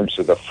in terms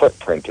of the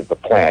footprint of the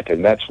plant,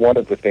 and that's one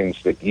of the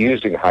things that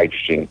using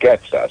hydrogen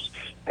gets us.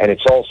 And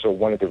it's also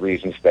one of the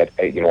reasons that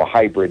a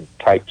hybrid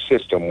type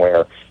system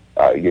where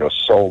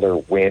solar,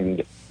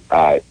 wind,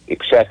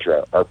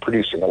 etc., are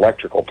producing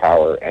electrical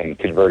power and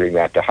converting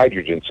that to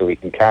hydrogen so we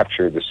can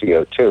capture the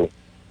CO2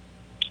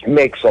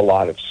 makes a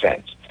lot of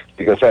sense,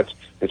 because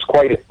it's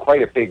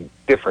quite a big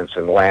difference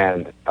in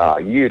land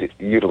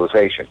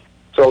utilization.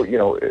 So,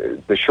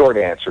 the short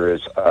answer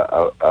is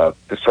a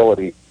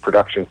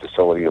production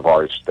facility of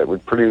ours that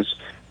would produce,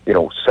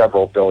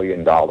 several $1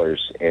 billion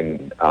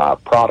in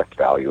product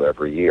value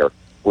every year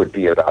would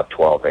be about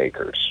 12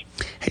 acres.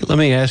 Hey, let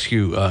me ask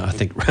you, I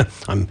think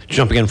I'm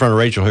jumping in front of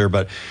Rachel here,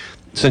 but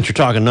since you're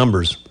talking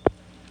numbers,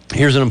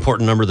 here's an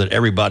important number that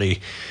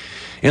everybody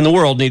in the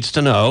world needs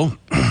to know.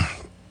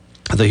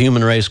 The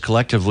human race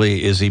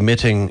collectively is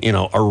emitting,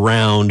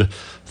 around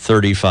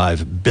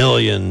 35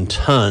 billion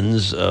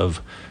tons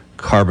of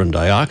carbon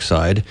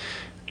dioxide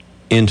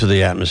into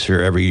the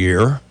atmosphere every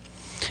year.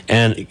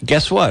 And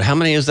guess what? How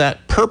many is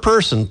that per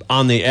person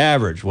on the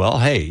average? Well,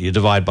 hey, you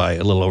divide by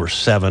a little over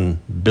 7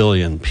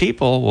 billion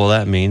people. Well,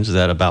 that means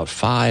that about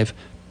 5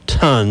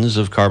 tons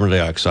of carbon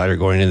dioxide are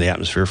going into the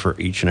atmosphere for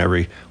each and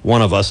every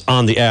one of us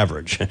on the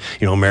average.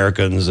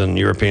 Americans and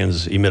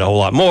Europeans emit a whole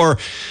lot more.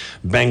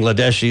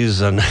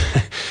 Bangladeshis and,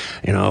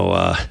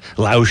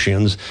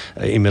 Laotians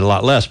emit a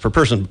lot less per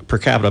person per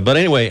capita. But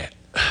anyway,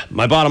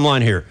 my bottom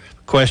line here,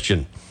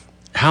 question,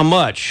 how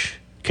much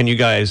can you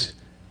guys,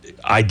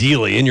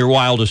 ideally, in your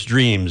wildest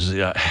dreams,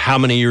 how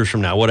many years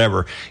from now,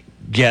 whatever,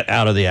 get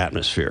out of the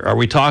atmosphere? Are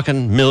we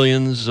talking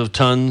millions of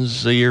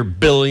tons a year,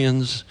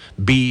 billions,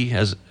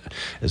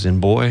 as in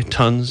boy,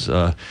 tons,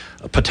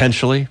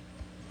 potentially?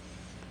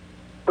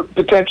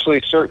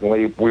 Potentially,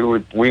 certainly, we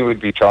would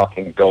be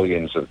talking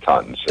billions of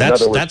tons.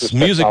 That's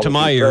music to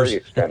my ears.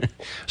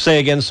 Say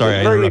again, sorry, I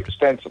interrupted. Very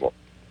extensible.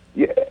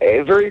 Yeah,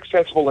 very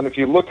extensible, and if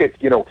you look at,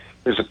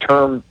 there's a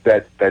term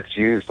that's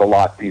used a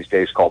lot these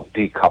days called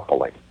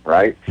decoupling,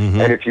 right?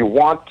 Mm-hmm. And if you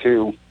want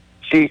to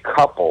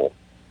decouple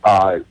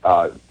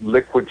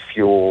liquid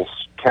fuels,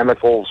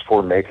 chemicals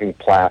for making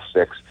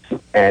plastics,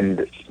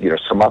 and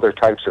some other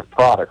types of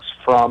products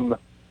from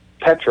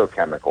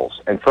petrochemicals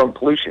and from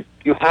pollution,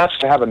 you have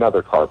to have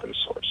another carbon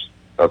source,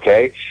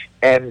 okay?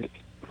 And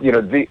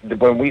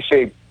when we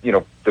say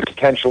the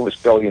potential is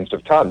billions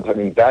of tons, I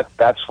mean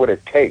that's what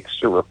it takes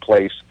to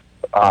replace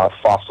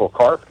fossil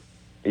carbon.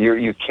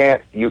 You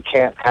can't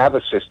have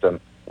a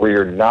system where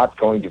you're not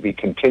going to be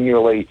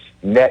continually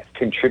net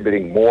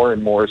contributing more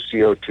and more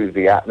CO2 to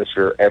the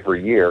atmosphere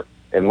every year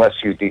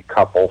unless you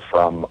decouple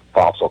from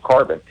fossil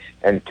carbon.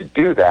 And to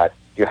do that,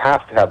 you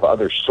have to have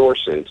other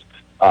sources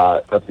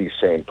of these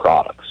same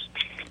products.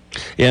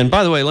 Yeah, and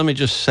by the way, let me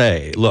just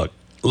say, look,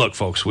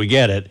 folks, we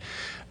get it.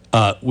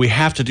 We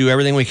have to do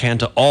everything we can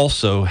to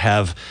also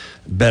have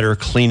better,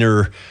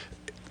 cleaner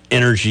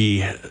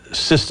energy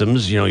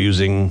systems,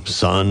 using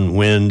sun,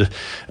 wind,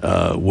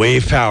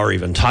 wave power,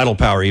 even tidal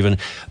power even.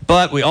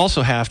 But we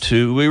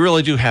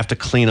really do have to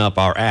clean up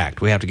our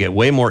act. We have to get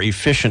way more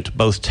efficient,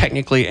 both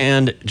technically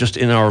and just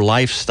in our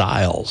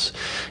lifestyles.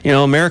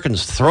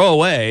 Americans throw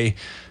away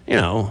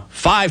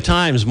 5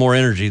 times more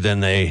energy than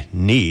they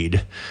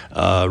need,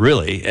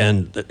 really.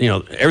 And,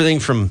 everything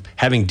from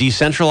having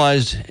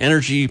decentralized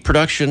energy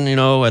production,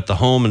 at the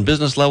home and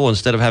business level,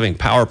 instead of having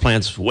power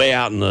plants way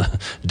out in the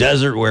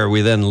desert where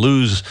we then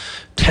lose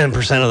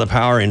 10% of the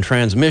power in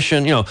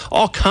transmission,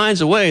 all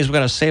kinds of ways we've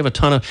got to save a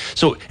ton of.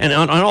 So, and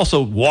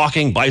also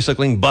walking,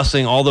 bicycling,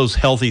 busing, all those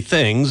healthy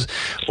things,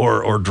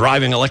 or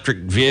driving electric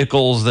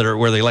vehicles that are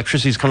where the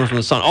electricity is coming from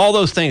the sun, all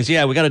those things.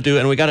 Yeah, we got to do,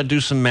 and we got to do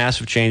some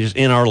massive changes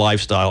in our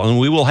lifestyle. And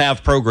we will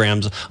have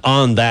programs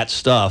on that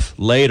stuff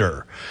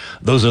later.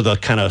 Those are the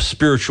kind of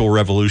spiritual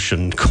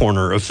revolution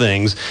corner of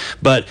things.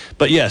 But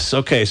yes,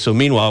 okay. So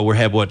meanwhile, we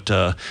have what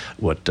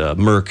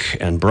Merck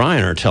and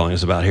Brian are telling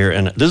us about here,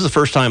 and this is the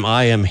first time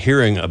I am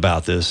hearing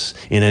about this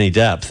in any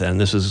depth. And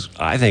this is,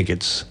 I think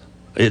it's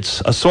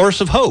a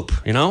source of hope.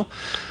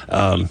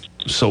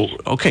 So,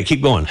 okay,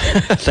 keep going.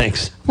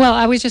 Thanks. Well,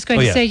 I was just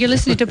going to say, you're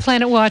listening to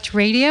Planet Watch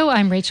Radio.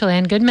 I'm Rachel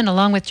Ann Goodman,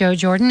 along with Joe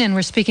Jordan, and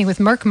we're speaking with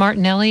Merck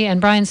Martinelli and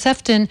Brian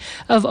Sefton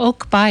of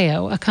Oak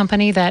Bio, a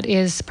company that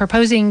is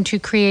proposing to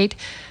create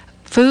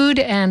food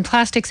and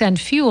plastics and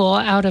fuel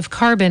out of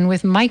carbon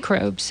with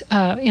microbes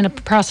in a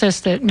process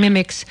that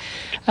mimics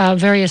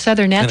various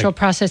other natural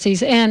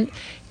processes. And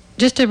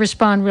just to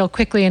respond real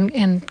quickly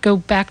and go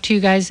back to you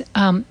guys,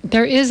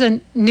 there is a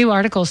new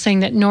article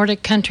saying that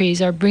Nordic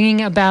countries are bringing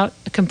about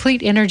a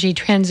complete energy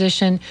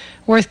transition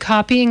worth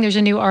copying. There's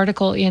a new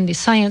article in the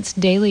Science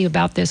Daily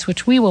about this,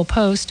 which we will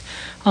post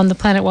on the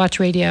Planet Watch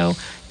Radio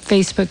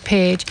Facebook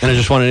page. And I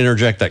just want to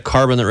interject that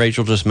carbon that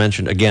Rachel just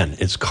mentioned, again,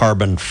 it's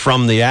carbon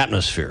from the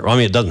atmosphere. Well, I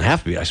mean, it doesn't have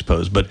to be, I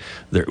suppose, but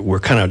we're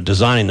kind of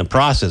designing the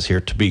process here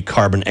to be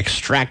carbon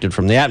extracted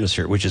from the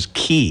atmosphere, which is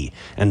key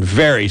and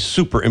very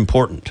super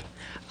important.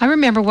 I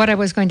remember what I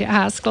was going to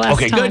ask last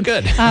time. Okay,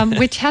 good.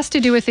 Which has to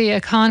do with the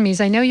economies.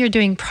 I know you're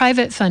doing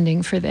private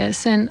funding for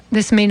this, and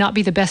this may not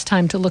be the best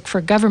time to look for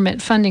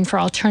government funding for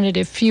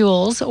alternative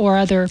fuels or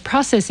other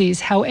processes.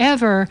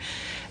 However,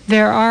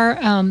 there are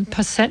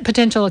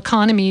potential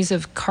economies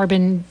of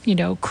carbon,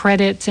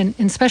 credits, and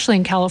especially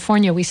in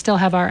California, we still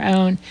have our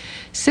own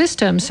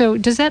system. So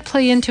does that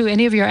play into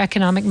any of your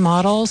economic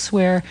models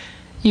where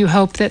you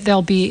hope that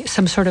there'll be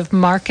some sort of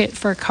market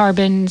for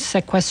carbon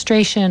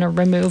sequestration or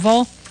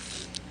removal?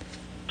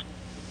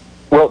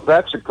 Well,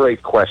 that's a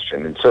great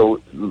question, and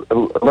so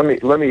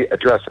let me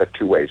address that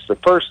 2 ways. The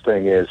first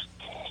thing is,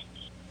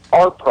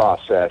 our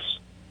process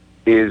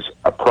is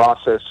a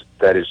process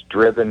that is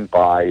driven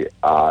by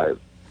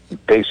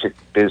basic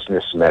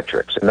business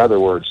metrics. In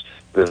other words,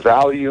 the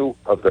value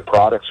of the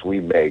products we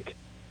make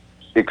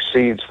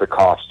exceeds the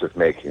cost of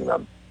making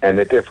them, and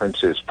the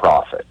difference is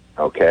profit.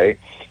 Okay,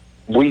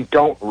 we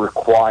don't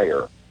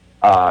require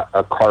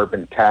a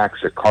carbon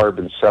tax, a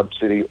carbon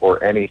subsidy,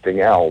 or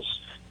anything else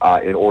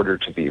in order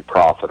to be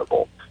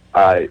profitable,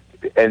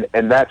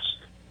 and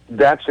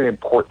that's an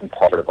important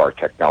part of our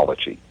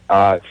technology.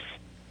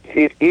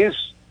 It is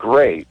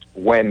great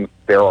when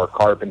there are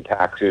carbon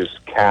taxes,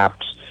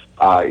 caps,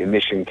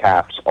 emission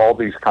caps, all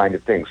these kind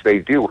of things. They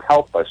do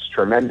help us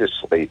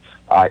tremendously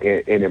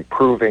in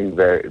improving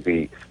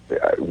the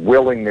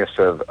willingness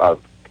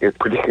of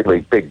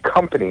particularly big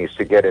companies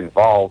to get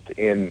involved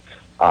in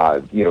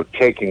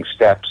taking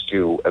steps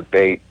to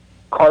abate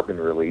carbon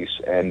release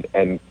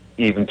and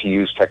even to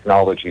use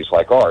technologies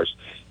like ours.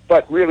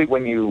 But really,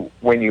 when you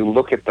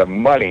look at the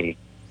money,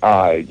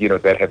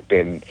 that have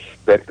been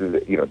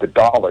the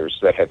dollars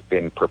that have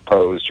been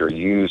proposed or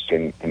used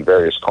in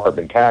various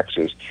carbon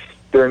taxes,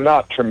 they're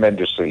not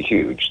tremendously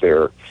huge.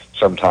 They're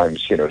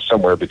sometimes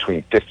somewhere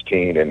between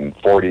 $15 and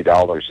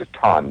 $40 a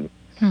ton,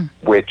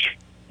 which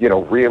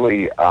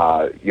really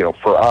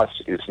for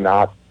us is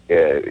not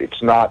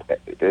it's not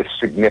a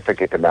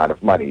significant amount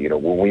of money.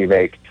 When we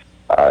make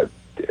out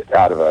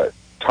of a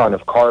ton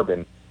of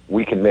carbon,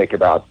 we can make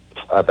about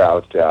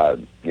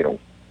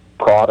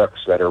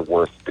products that are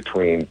worth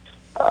between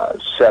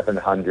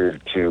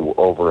 $700 to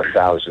over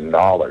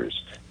 $1,000.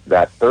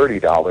 That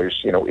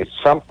 $30, it's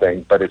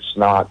something, but it's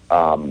not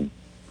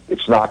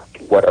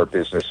what our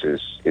business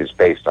is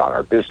based on.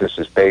 Our business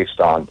is based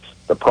on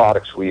the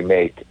products we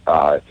make.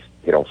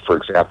 For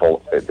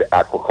example, the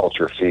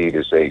aquaculture feed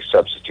is a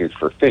substitute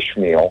for fish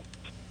meal,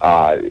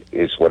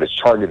 is what it's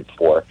targeted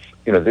for.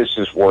 This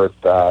is worth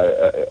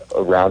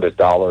around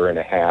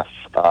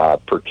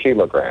 $1.50 per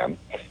kilogram,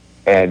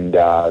 and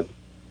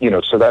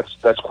So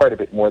that's quite a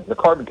bit more than the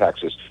carbon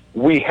taxes.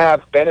 We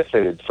have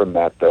benefited from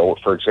that, though.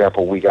 For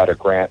example, we got a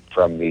grant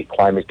from the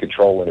Climate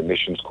Control and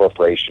Emissions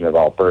Corporation of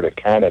Alberta,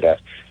 Canada,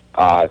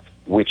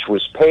 which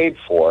was paid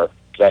for.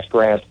 That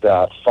grant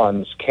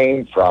funds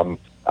came from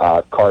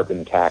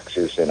carbon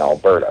taxes in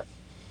Alberta.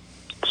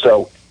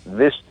 So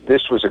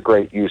this was a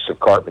great use of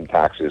carbon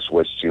taxes,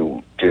 was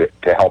to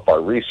help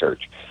our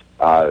research.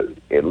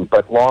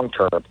 But long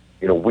term,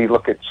 we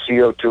look at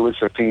CO2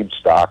 as a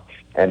feedstock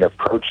and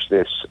approach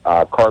this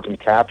carbon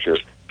capture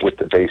with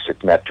the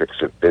basic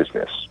metrics of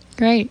business.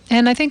 Great.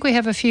 And I think we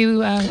have a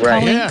few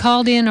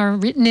called in or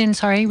written in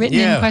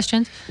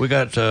questions. We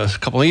got a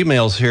couple of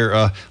emails here.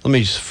 Let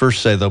me just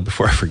first say, though,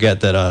 before I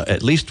forget, that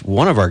at least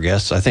one of our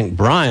guests, I think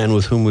Brian,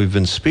 with whom we've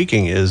been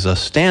speaking, is a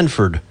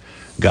Stanford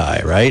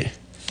guy, right?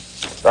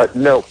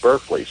 No,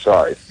 Berkeley,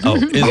 sorry. Oh,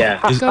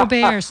 Go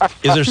Bears.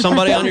 Is there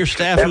somebody on your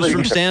staff who's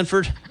from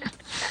Stanford?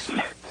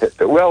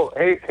 Well,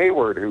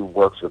 Hayward, who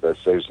works with us,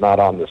 who's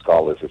not on this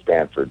call, is a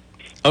Stanford.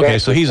 Okay,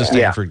 so he's a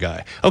Stanford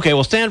guy. Okay,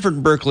 well, Stanford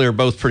and Berkeley are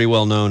both pretty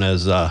well known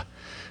as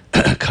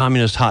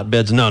communist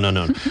hotbeds. No.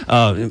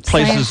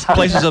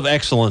 Places of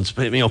excellence.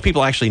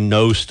 People actually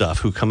know stuff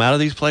who come out of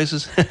these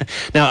places.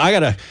 Now,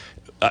 I'm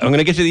going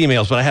to get to the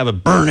emails, but I have a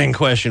burning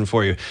question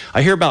for you.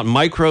 I hear about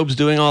microbes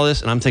doing all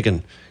this, and I'm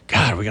thinking,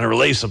 God, are we going to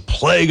release a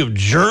plague of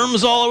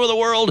germs all over the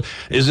world?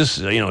 Is this,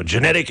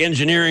 genetic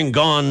engineering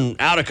gone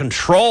out of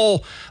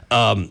control?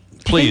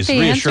 Please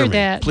reassure me.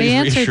 They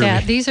answered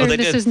that. This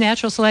is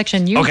natural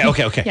selection.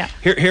 Okay. Yeah.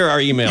 Here are our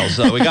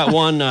emails. We got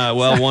one.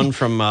 One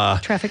from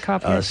Traffic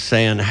cop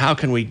saying, "How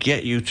can we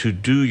get you to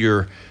do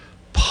your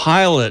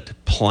pilot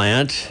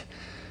plant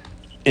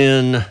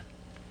in?"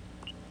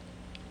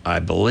 I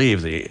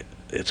believe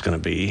it's going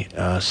to be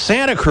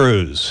Santa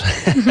Cruz.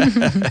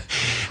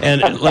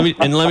 and let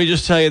me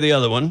just tell you the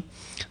other one.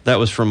 That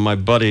was from my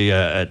buddy,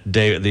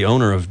 the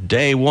owner of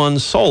Day One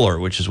Solar,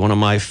 which is one of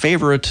my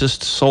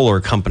favoritist solar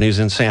companies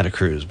in Santa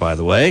Cruz, by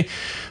the way,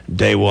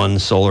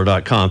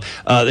 dayonesolar.com.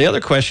 The other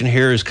question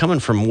here is coming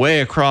from way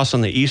across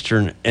on the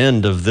eastern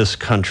end of this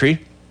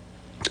country.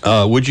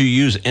 Would you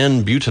use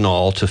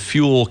N-butanol to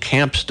fuel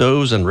camp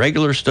stoves and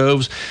regular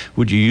stoves?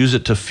 Would you use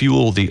it to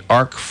fuel the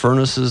arc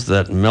furnaces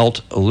that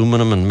melt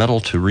aluminum and metal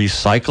to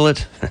recycle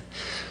it?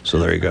 So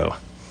there you go.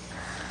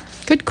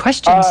 Good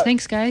questions.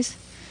 Thanks, guys.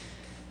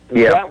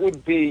 Yeah, that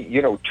would be,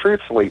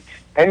 truthfully,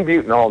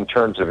 N-butanol in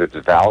terms of its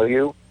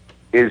value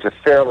is a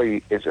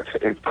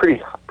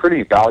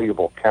pretty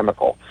valuable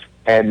chemical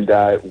and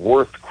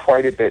worth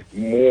quite a bit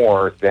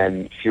more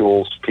than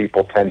fuels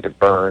people tend to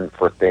burn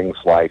for things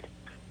like,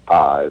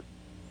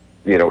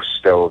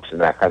 stoves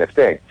and that kind of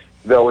thing.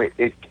 Though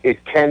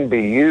it can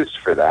be used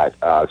for that,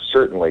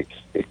 certainly.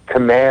 It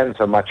commands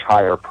a much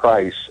higher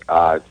price,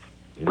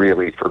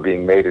 really, for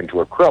being made into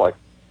acrylic.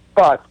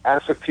 But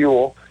as a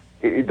fuel,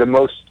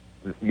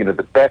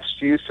 the best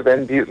use of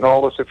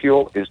N-butanol as a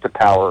fuel is to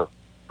power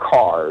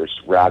cars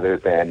rather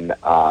than,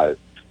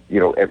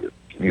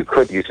 you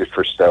could use it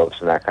for stoves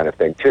and that kind of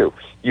thing too.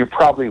 You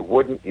probably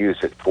wouldn't use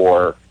it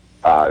for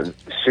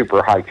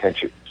super high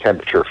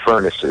temperature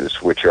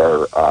furnaces, which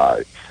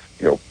are,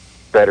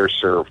 better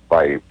served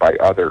by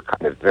other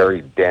kind of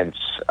very dense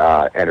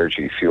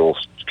energy fuel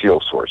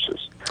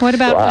sources. What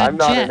about I'm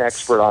not jets? an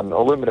expert on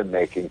aluminum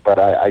making, but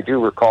I do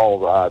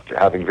recall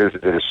having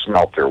visited a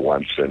smelter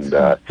once, and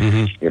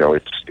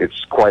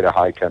it's quite a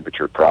high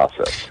temperature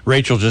process.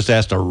 Rachel just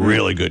asked a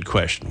really good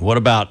question. What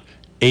about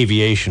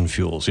aviation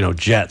fuels?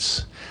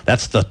 Jets.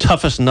 That's the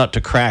toughest nut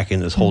to crack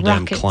in this whole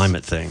damn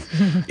climate thing.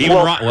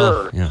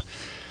 Yeah.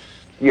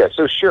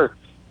 So sure.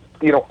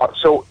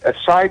 So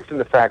aside from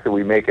the fact that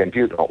we make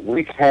N-butanol,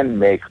 we can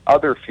make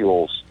other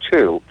fuels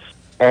too.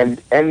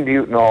 And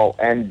N-butanol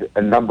and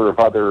a number of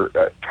other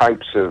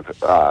types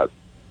of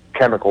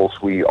chemicals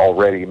we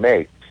already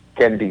make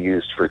can be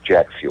used for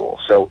jet fuel.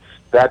 So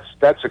that's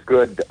a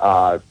good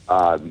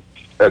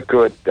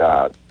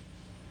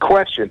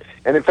question.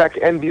 And in fact,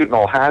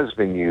 N-butanol has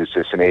been used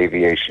as an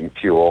aviation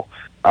fuel.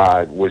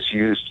 Was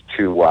used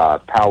to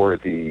power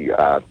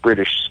the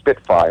British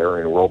Spitfire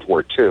in World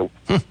War II,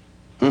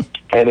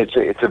 and it's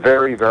a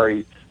very,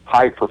 very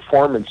high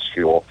performance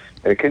fuel.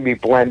 And it can be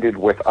blended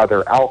with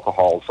other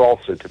alcohols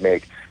also to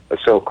make a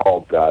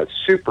so-called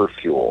super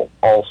fuel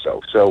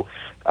also. So,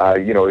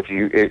 if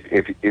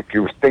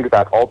you think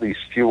about all these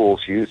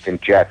fuels used in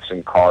jets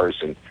and cars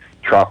and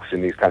trucks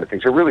and these kind of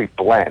things, are really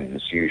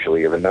blends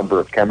usually of a number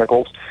of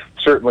chemicals.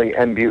 Certainly,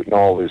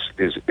 N-butanol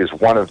is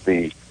one of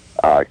the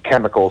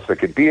chemicals that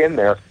could be in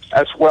there,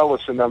 as well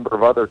as a number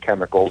of other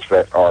chemicals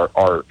that are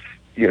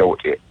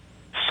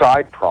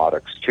side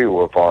products too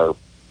of our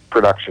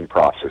production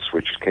process,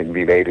 which can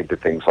be made into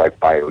things like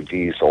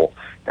biodiesel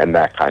and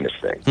that kind of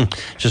thing.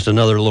 Just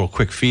another little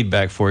quick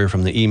feedback for you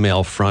from the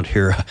email front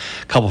here. A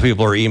couple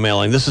people are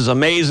emailing. This is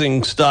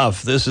amazing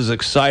stuff. This is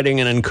exciting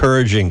and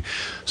encouraging.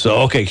 So,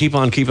 okay, keep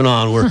on keeping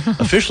on. We're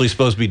officially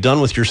supposed to be done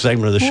with your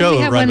segment of the show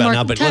right about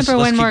now, but let's keep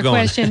going. Time for one more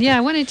question. Yeah,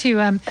 I wanted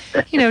to,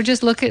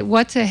 just look at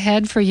what's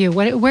ahead for you.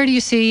 Where do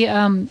you see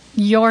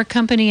your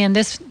company and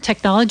this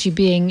technology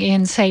being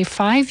in, say,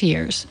 5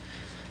 years?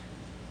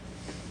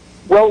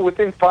 Well,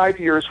 within 5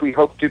 years, we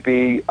hope to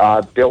be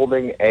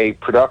building a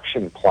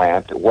production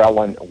plant, well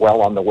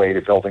on the way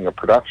to building a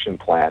production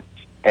plant.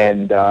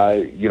 And,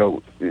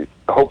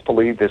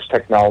 hopefully this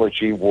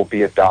technology will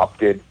be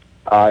adopted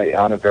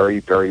on a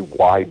very, very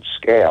wide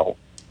scale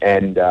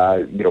and,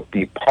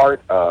 be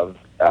part of,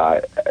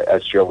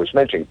 as Joe was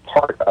mentioning,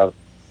 part of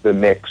the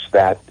mix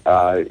that,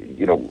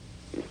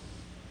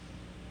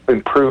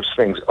 improves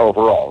things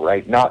overall,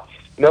 right?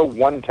 No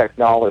one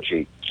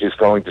technology is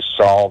going to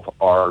solve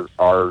our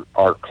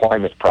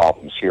climate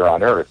problems here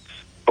on Earth,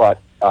 but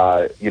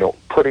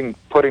putting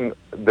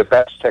the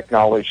best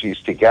technologies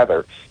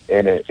together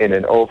in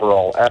an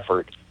overall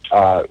effort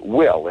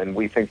will, and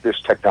we think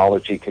this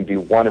technology can be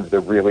one of the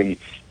really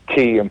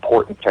key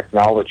important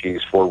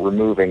technologies for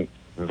removing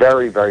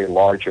very, very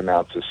large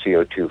amounts of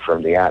CO2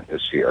 from the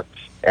atmosphere,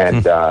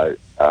 and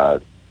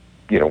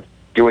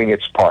doing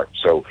its part.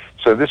 So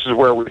this is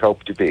where we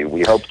hope to be.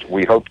 We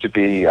hope to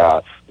be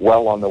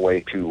well on the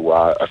way to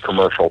a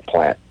commercial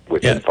plant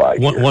within 5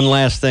 years. One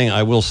last thing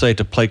I will say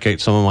to placate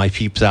some of my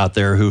peeps out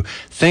there who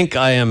think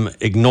I am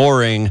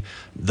ignoring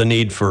the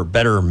need for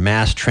better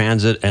mass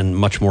transit and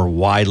much more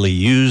widely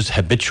used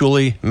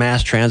habitually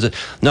mass transit.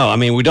 No, I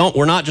mean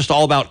we're not just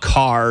all about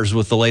cars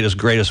with the latest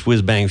greatest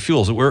whiz bang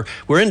fuels. We're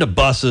into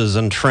buses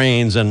and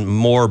trains and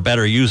more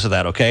better use of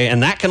that, okay?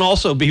 And that can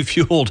also be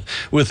fueled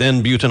with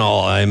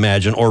N-butanol, I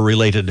imagine, or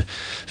related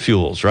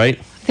fuels, right?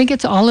 I think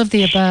it's all of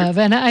the above.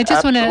 And I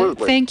just want to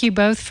thank you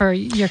both for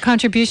your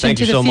contribution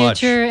to the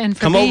future and for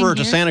come being over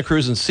to here. Santa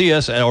Cruz and see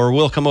us, or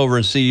we'll come over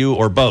and see you,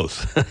 or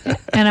both.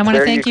 And I want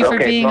to thank you for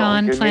being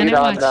on Planet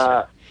Watch.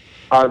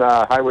 On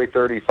Highway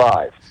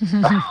 35.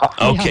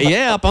 Okay,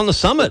 yeah, up on the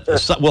summit.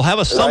 We'll have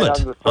a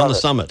summit on the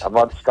summit. I'm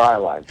on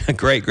Skyline.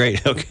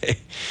 Great. Okay.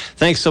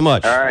 Thanks so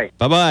much. All right.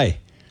 Bye-bye.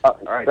 All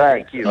right.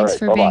 Thank you. Thanks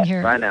for being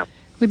here. Bye now.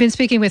 We've been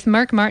speaking with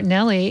Mark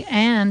Martinelli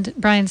and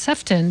Brian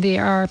Sefton. They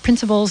are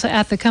principals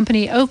at the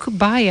company Oak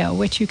Bio,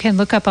 which you can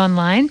look up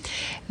online.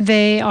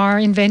 They are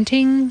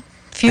inventing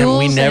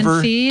fuels and we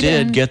never feed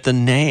did get the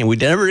name. We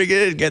never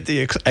did get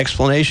the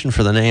explanation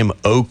for the name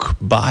Oak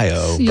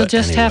Bio. You'll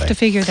just have to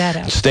figure that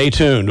out. Stay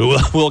tuned.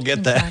 We'll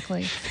get that.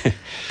 Exactly.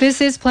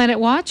 This is Planet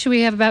Watch.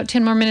 We have about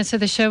 10 more minutes of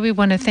the show. We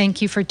want to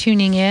thank you for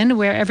tuning in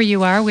wherever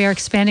you are. We are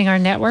expanding our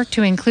network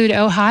to include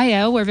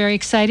Ohio. We're very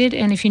excited.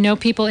 And if you know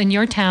people in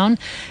your town,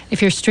 if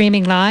you're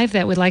streaming live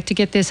that would like to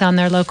get this on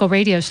their local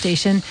radio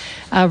station,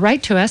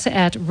 write to us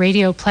at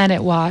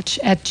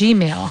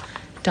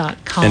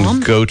radioplanetwatch@gmail.com.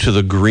 And go to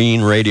the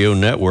Green Radio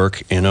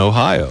Network in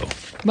Ohio.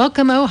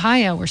 Welcome,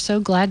 Ohio. We're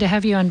so glad to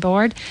have you on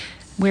board.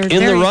 We're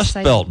in the Rust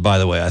excited. Belt, by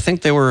the way. I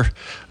think they were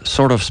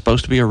sort of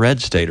supposed to be a red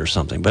state or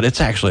something, but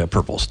it's actually a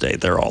purple state.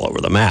 They're all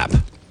over the map.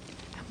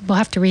 We'll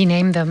have to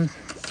rename them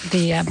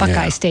the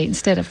Buckeye State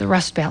instead of the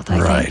Rust Belt,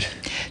 I think.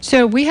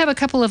 So we have a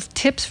couple of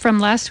tips from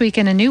last week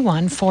and a new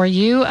one for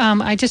you.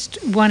 I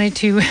just wanted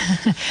to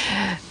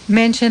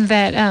mention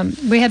that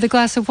we had the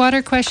glass of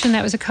water question.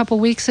 That was a couple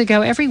weeks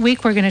ago. Every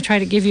week we're going to try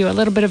to give you a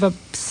little bit of a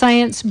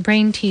science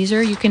brain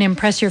teaser you can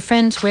impress your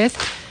friends with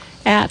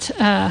at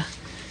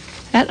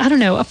I don't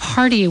know, a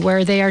party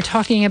where they are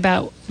talking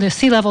about the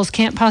sea levels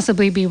can't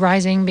possibly be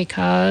rising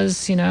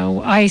because,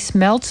 ice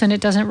melts and it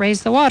doesn't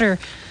raise the water,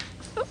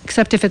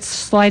 except if it's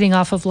sliding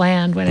off of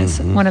land when it's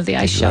one of the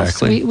ice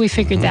shelves. We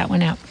figured that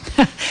one out.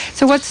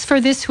 So what's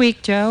for this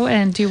week, Joe?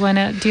 And do you want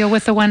to deal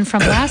with the one from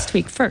last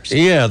week first?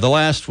 Yeah, the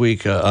last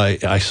week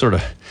I sort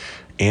of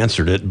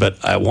answered it, but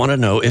I want to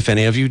know if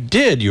any of you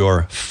did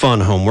your fun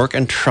homework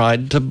and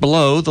tried to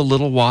blow the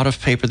little wad of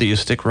paper that you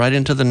stick right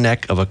into the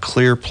neck of a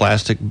clear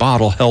plastic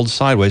bottle held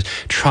sideways.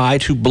 Try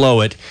to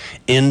blow it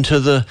into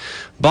the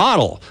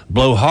bottle.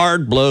 Blow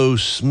hard, blow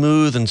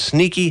smooth and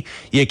sneaky.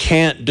 You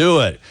can't do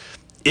it.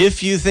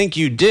 If you think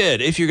you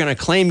did, if you're going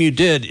to claim you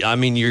did, I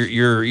mean,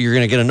 you're going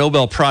to get a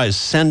Nobel Prize.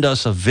 Send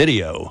us a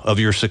video of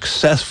your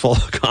successful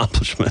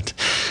accomplishment.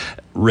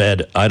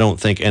 Red, I don't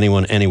think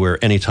anyone, anywhere,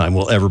 anytime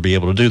will ever be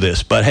able to do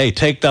this. But hey,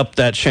 take up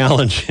that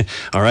challenge,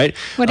 all right?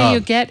 What do you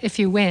get if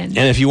you win?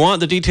 And if you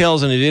want the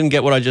details and you didn't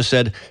get what I just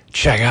said,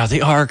 check out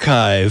the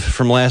archive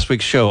from last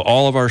week's show.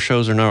 All of our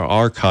shows are now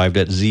archived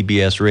at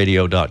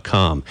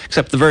zbsradio.com,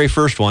 except the very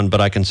first one, but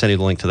I can send you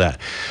the link to that.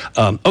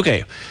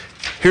 Okay,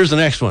 here's the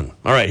next one.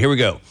 All right, here we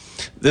go.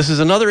 This is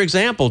another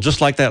example, just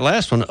like that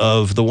last one,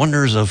 of the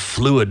wonders of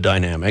fluid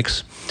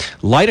dynamics.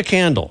 Light a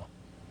candle.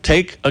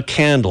 Take a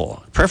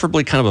candle,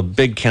 preferably kind of a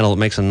big candle that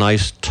makes a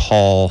nice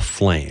tall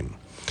flame.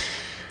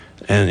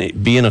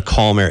 And be in a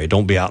calm area.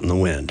 Don't be out in the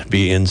wind.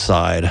 Be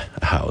inside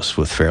a house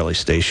with fairly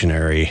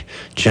stationary,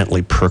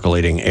 gently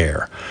percolating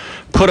air.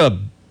 Put a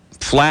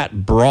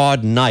flat,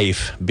 broad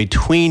knife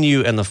between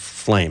you and the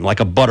flame, like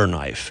a butter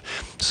knife,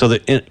 so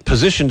that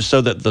positioned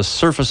so that the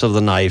surface of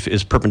the knife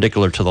is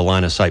perpendicular to the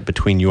line of sight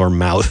between your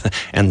mouth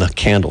and the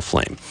candle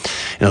flame.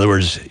 In other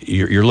words,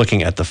 you're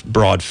looking at the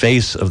broad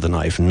face of the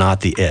knife,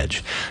 not the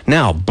edge.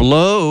 Now,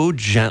 blow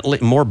gently,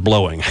 more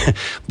blowing.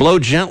 Blow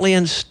gently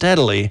and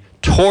steadily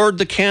toward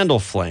the candle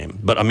flame.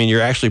 But, I mean,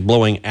 you're actually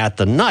blowing at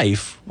the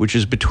knife, which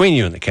is between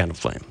you and the candle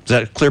flame. Is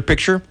that a clear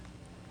picture?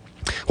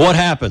 What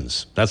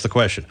happens? That's the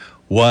question.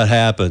 what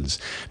happens?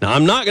 Now,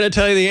 I'm not going to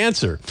tell you the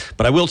answer,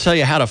 but I will tell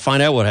you how to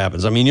find out what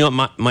happens. I mean, you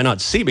might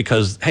not see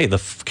because, hey,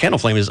 the candle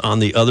flame is on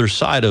the other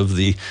side of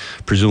the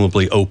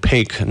presumably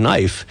opaque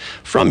knife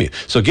from you.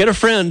 So get a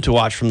friend to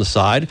watch from the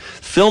side,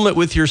 film it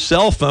with your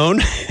cell phone,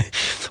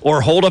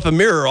 or hold up a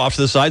mirror off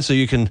to the side so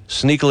you can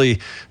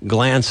sneakily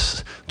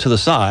glance to the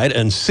side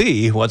and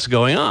see what's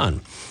going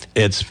on.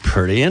 It's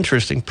pretty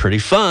interesting, pretty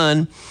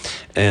fun,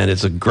 and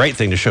it's a great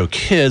thing to show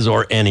kids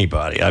or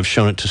anybody. I've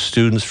shown it to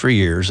students for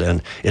years,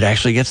 and it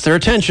actually gets their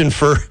attention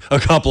for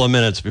a couple of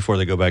minutes before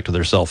they go back to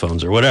their cell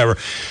phones or whatever.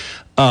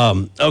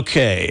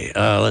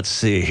 Let's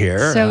see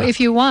here. So if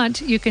you want,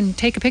 you can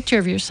take a picture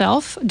of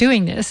yourself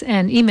doing this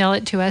and email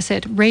it to us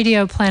at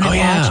Radio Planet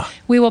Watch.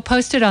 We will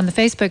post it on the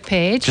Facebook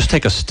page. Just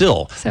take a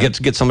still. So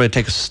get somebody to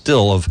take a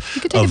still of.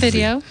 You could take a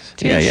video,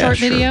 short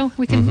video.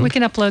 We can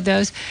upload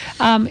those.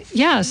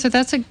 So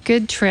that's a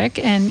good trick,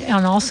 and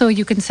also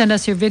you can send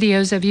us your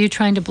videos of you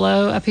trying to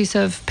blow a piece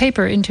of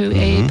paper into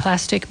a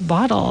plastic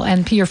bottle,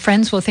 and your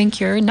friends will think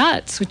you're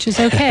nuts, which is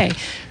okay.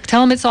 Tell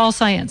them it's all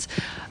science.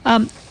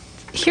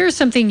 Here's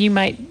something you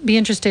might be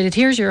interested in.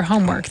 Here's your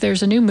homework.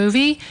 There's a new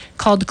movie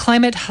called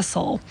Climate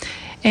Hustle.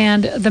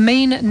 And the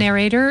main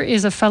narrator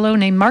is a fellow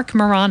named Mark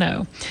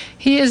Morano.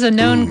 He is a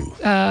known,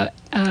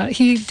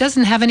 he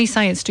doesn't have any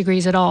science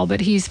degrees at all,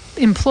 but he's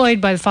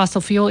employed by the fossil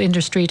fuel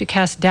industry to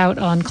cast doubt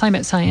on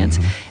climate science.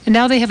 And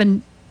now they have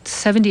a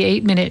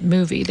 78-minute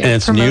movie they're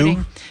promoting.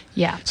 New?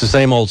 Yeah. It's the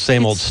same old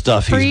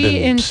stuff he's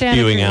been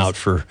spewing out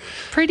for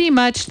pretty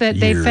much that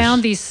years. They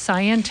found these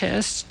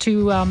scientists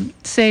to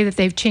say that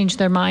they've changed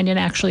their mind and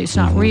actually it's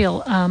not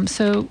real.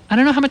 So I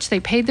don't know how much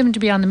they paid them to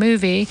be on the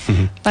movie,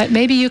 but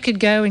maybe you could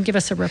go and give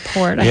us a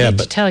report. I hate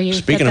to tell you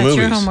speaking that of that's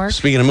movies, your homework.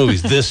 Speaking of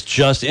movies,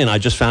 I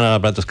just found out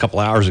about this a couple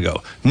hours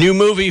ago. New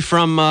movie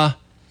from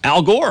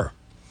Al Gore.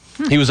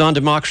 He was on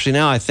Democracy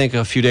Now!, I think,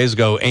 a few days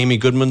ago. Amy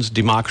Goodman's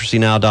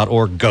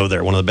democracynow.org. Go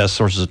there, one of the best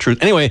sources of truth.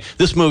 Anyway,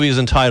 this movie is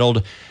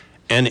entitled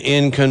An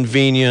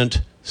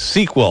Inconvenient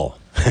Sequel.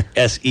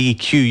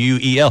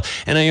 Sequel.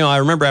 And I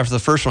remember after the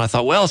first one, I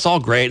thought, well, it's all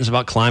great. It's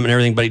about climate and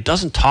everything, but he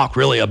doesn't talk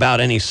really about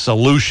any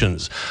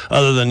solutions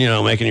other than,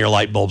 making your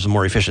light bulbs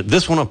more efficient.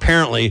 This one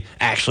apparently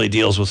actually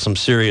deals with some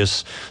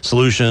serious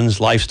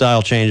solutions,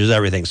 lifestyle changes,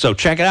 everything. So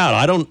check it out.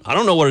 I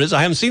don't know what it is.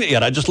 I haven't seen it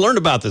yet. I just learned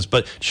about this,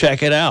 but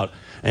check it out.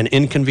 An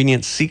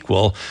Inconvenient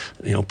Sequel,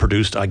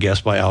 produced, I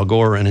guess, by Al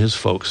Gore and his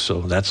folks.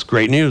 So that's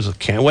great news. I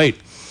can't wait.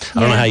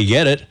 I don't know how you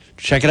get it.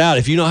 Check it out.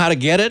 If you know how to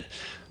get it,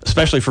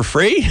 especially for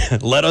free,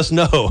 let us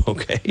know,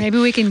 okay? Maybe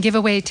we can give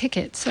away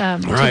tickets to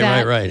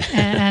that. Right.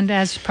 and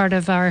as part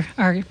of our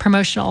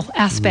promotional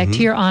aspect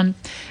here on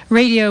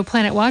Radio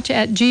Planet Watch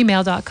at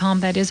gmail.com.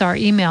 That is our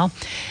email.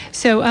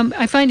 So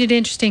I find it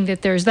interesting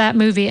that there's that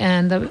movie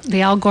and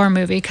the Al Gore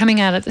movie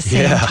coming out at the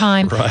same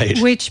time,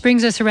 which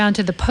brings us around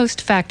to the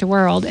post-fact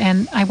world.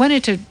 And I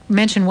wanted to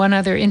mention one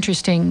other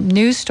interesting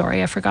news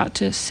story I forgot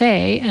to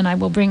say, and I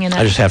will bring in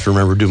I just have to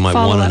remember to do my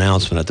one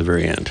announcement at the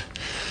very end.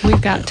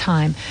 We've got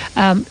time.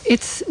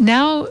 It's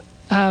now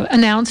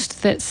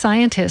announced that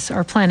scientists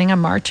are planning a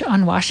march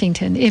on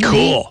Washington. It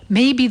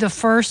may be the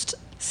first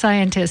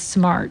scientists'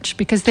 march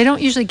because they don't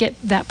usually get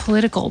that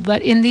political.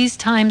 But in these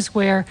times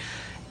where,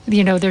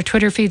 their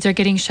Twitter feeds are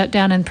getting shut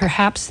down and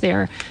perhaps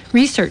their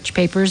research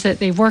papers that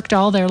they've worked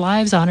all their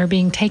lives on are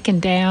being taken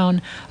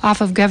down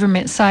off of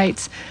government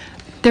sites,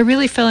 they're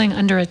really feeling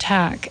under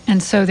attack.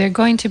 And so they're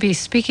going to be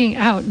speaking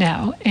out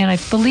now. And I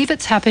believe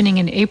it's happening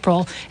in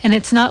April. And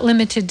it's not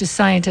limited to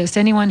scientists.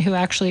 Anyone who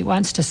actually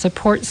wants to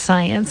support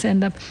science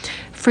and the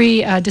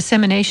free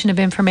dissemination of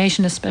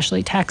information,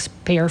 especially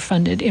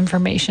taxpayer-funded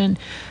information,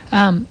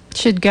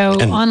 should go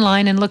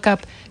online and look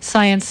up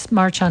Science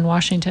March on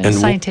Washington. And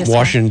Scientists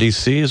Washington,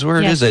 D.C. is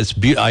where it is.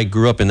 I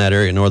grew up in that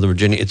area in Northern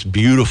Virginia. It's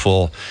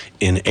beautiful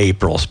in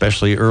April,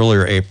 especially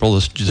earlier April.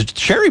 The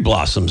cherry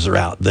blossoms are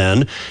out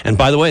then. And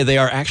by the way, they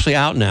are actually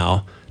out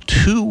now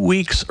 2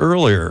 weeks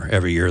earlier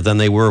every year than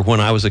they were when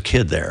I was a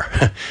kid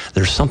there.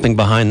 There's something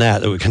behind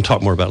that we can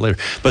talk more about later.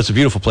 But it's a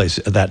beautiful place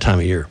at that time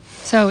of year.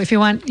 So if you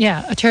want,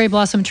 a cherry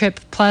blossom trip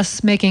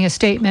plus making a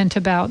statement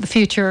about the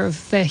future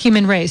of the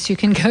human race, you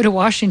can go to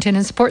Washington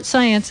and support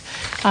science.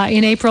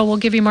 In April, we'll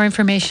give you more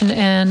information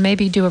and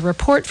maybe do a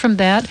report from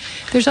that.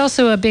 There's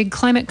also a big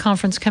climate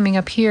conference coming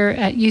up here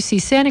at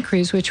UC Santa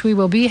Cruz, which we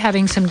will be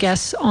having some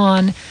guests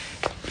on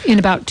in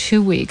about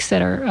 2 weeks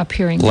that are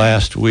appearing.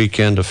 Last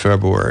weekend of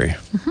February,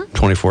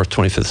 24th,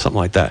 25th, something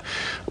like that.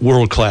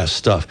 World-class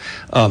stuff.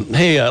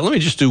 Hey, let me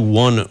just do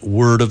one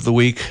word of the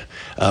week.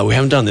 We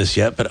haven't done this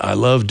yet, but I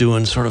love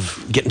doing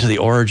getting to the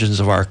origins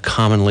of our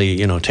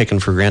commonly, taken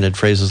for granted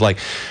phrases like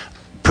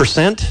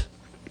percent,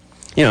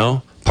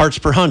 parts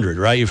per hundred,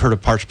 right? You've heard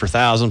of parts per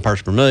thousand,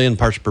 parts per million,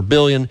 parts per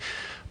billion.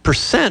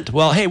 Percent,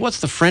 well, hey, what's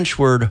the French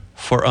word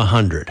for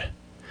 100?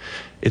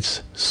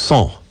 It's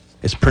cent.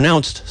 It's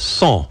pronounced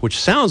cent, which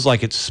sounds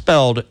like it's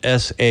spelled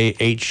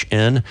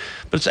S-A-H-N,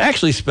 but it's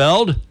actually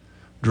spelled,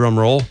 drum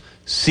roll,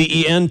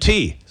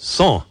 C-E-N-T,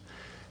 cent.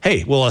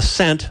 Hey, well, a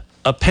cent,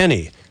 a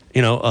penny,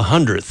 a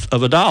hundredth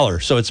of a dollar.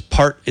 So it's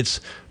per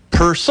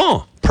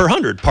cent, per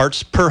hundred,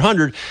 parts per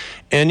hundred.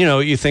 And,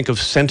 you think of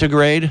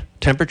centigrade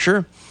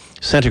temperature.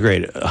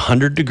 Centigrade,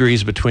 100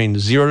 degrees between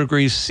 0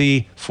 degrees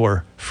C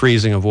for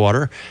freezing of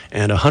water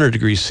and 100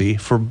 degrees C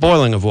for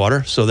boiling of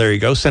water. So there you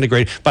go,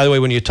 centigrade. By the way,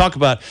 when you talk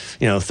about,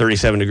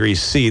 37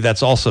 degrees C,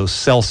 that's also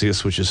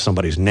Celsius, which is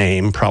somebody's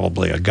name,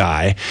 probably a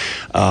guy.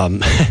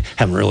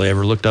 Haven't really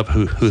ever looked up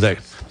who that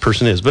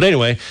person is. But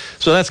anyway,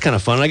 so that's kind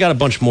of fun. I got a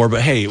bunch more,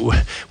 but hey,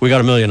 we got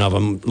a million of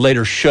them.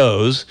 Later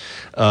shows.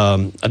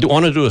 I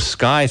want to do a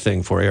sky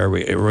thing for you. Are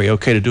we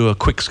okay to do a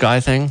quick sky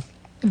thing?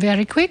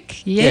 Very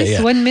quick. Yes.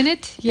 Yeah. 1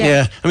 minute.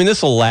 Yeah. I mean,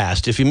 this will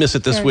last if you miss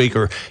it this week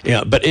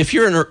but if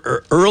you're an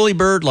early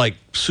bird, like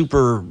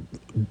super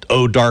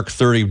dark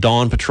 30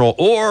 dawn patrol,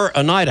 or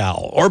a night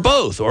owl, or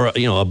both, or,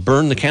 a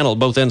burn the candle at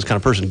both ends kind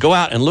of person, go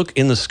out and look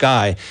in the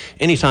sky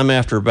anytime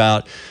after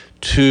about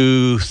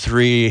 2,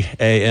 3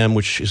 a.m.,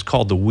 which is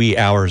called the wee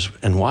hours.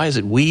 And why is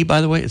it wee, by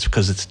the way? It's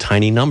because it's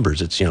tiny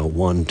numbers. It's,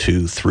 1,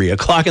 2, 3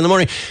 o'clock in the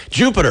morning.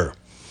 Jupiter.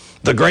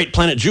 The great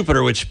planet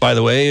Jupiter, which, by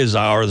the way, is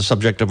the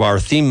subject of our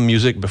theme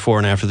music before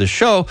and after this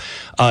show,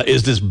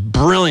 is this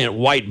brilliant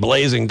white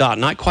blazing dot,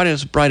 not quite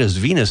as bright as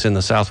Venus in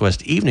the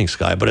southwest evening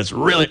sky, but it's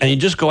really, and you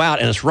just go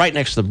out and it's right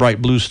next to the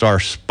bright blue star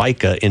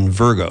Spica in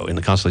Virgo, in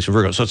the constellation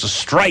Virgo. So it's a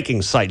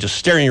striking sight, just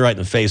staring you right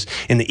in the face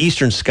in the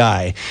eastern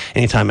sky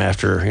anytime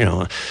after,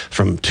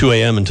 from 2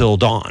 a.m. until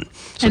dawn.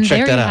 So and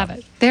check that out.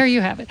 There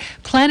you have it.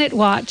 Planet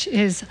Watch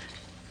is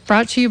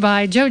brought to you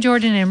by Joe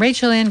Jordan and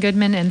Rachel Ann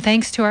Goodman, and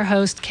thanks to our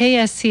host,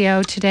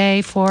 KSCO,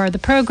 today for the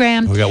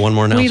program. We got one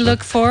more announcement. We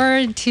look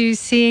forward to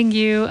seeing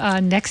you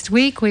next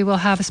week. We will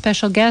have a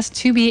special guest,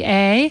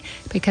 2BA,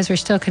 because we're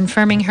still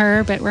confirming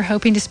her, but we're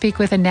hoping to speak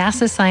with a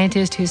NASA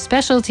scientist whose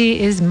specialty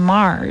is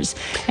Mars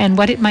and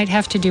what it might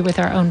have to do with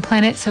our own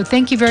planet. So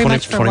thank you very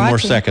much for 20 watching. more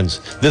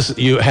seconds.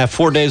 You have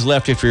 4 days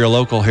left if you're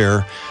local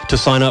here to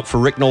sign up for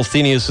Rick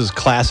Nolthenius'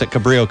 class at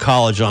Cabrillo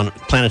College on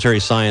planetary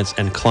science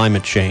and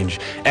climate change.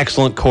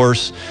 Excellent course.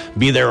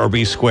 Be there or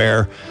be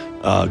square.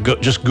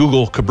 Just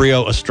Google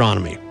Cabrillo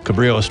Astronomy.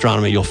 Cabrillo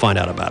Astronomy, you'll find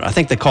out about it. I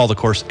think they call the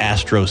course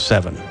Astro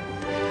 7.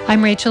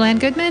 I'm Rachel Ann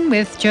Goodman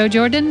with Joe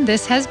Jordan.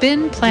 This has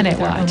been Planet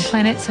Watch.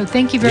 Planet, so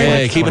thank you very much.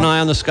 Yeah, keep an eye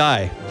on the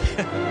sky.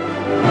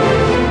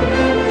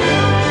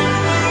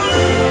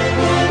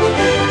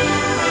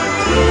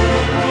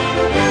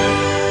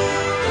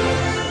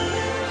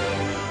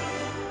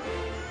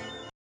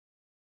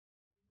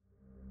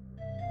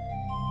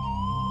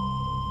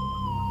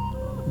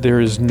 There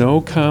is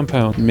no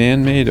compound,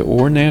 man-made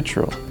or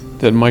natural,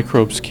 that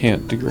microbes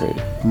can't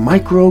degrade.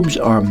 Microbes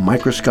are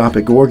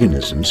microscopic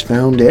organisms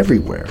found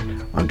everywhere,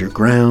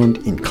 underground,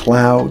 in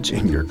clouds,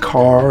 in your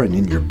car, and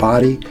in your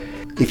body.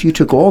 If you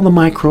took all the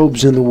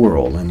microbes in the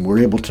world and were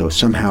able to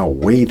somehow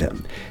weigh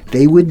them,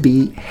 they would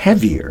be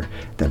heavier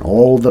than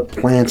all the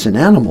plants and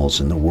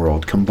animals in the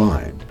world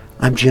combined.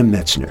 I'm Jim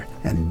Metzner,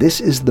 and this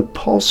is the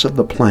Pulse of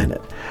the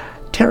Planet.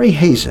 Terry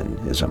Hazen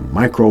is a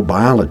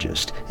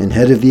microbiologist and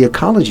head of the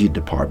ecology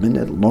department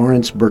at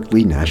Lawrence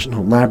Berkeley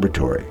National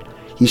Laboratory.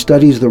 He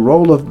studies the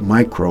role of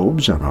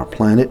microbes on our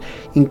planet,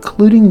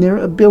 including their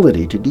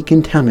ability to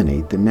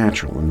decontaminate the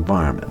natural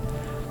environment.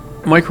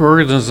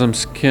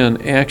 Microorganisms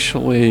can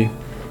actually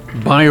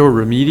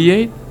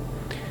bioremediate,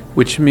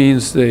 which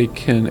means they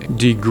can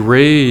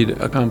degrade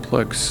a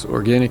complex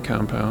organic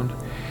compound,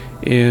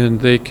 and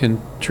they can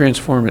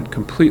transform it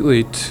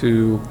completely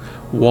to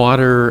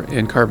water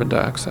and carbon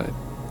dioxide.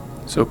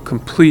 So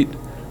complete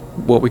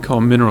what we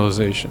call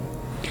mineralization.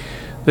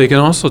 They can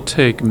also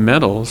take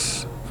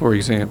metals, for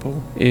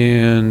example,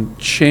 and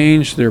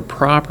change their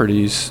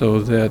properties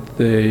so that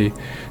they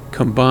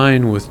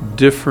combine with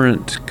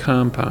different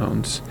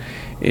compounds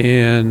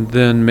and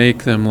then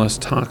make them less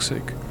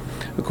toxic.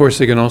 Of course,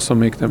 they can also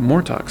make them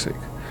more toxic.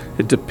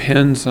 It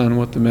depends on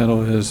what the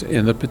metal is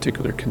in the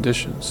particular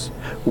conditions.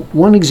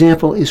 One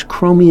example is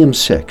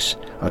chromium-6,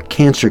 a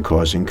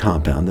cancer-causing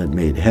compound that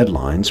made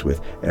headlines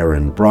with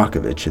Erin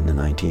Brockovich in the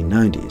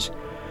 1990s.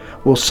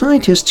 Well,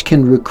 scientists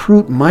can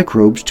recruit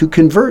microbes to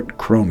convert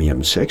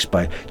chromium-6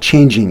 by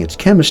changing its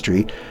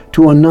chemistry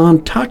to a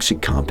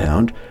non-toxic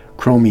compound,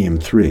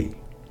 chromium-3.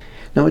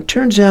 Now, it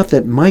turns out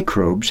that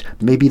microbes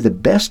may be the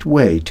best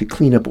way to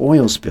clean up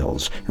oil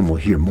spills, and we'll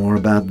hear more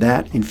about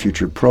that in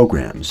future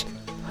programs.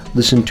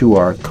 Listen to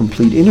our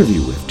complete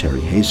interview with Terry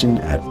Hazen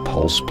at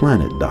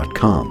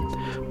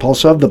pulseplanet.com.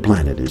 Pulse of the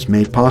Planet is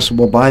made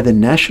possible by the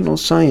National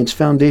Science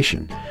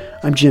Foundation.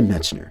 I'm Jim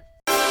Metzner.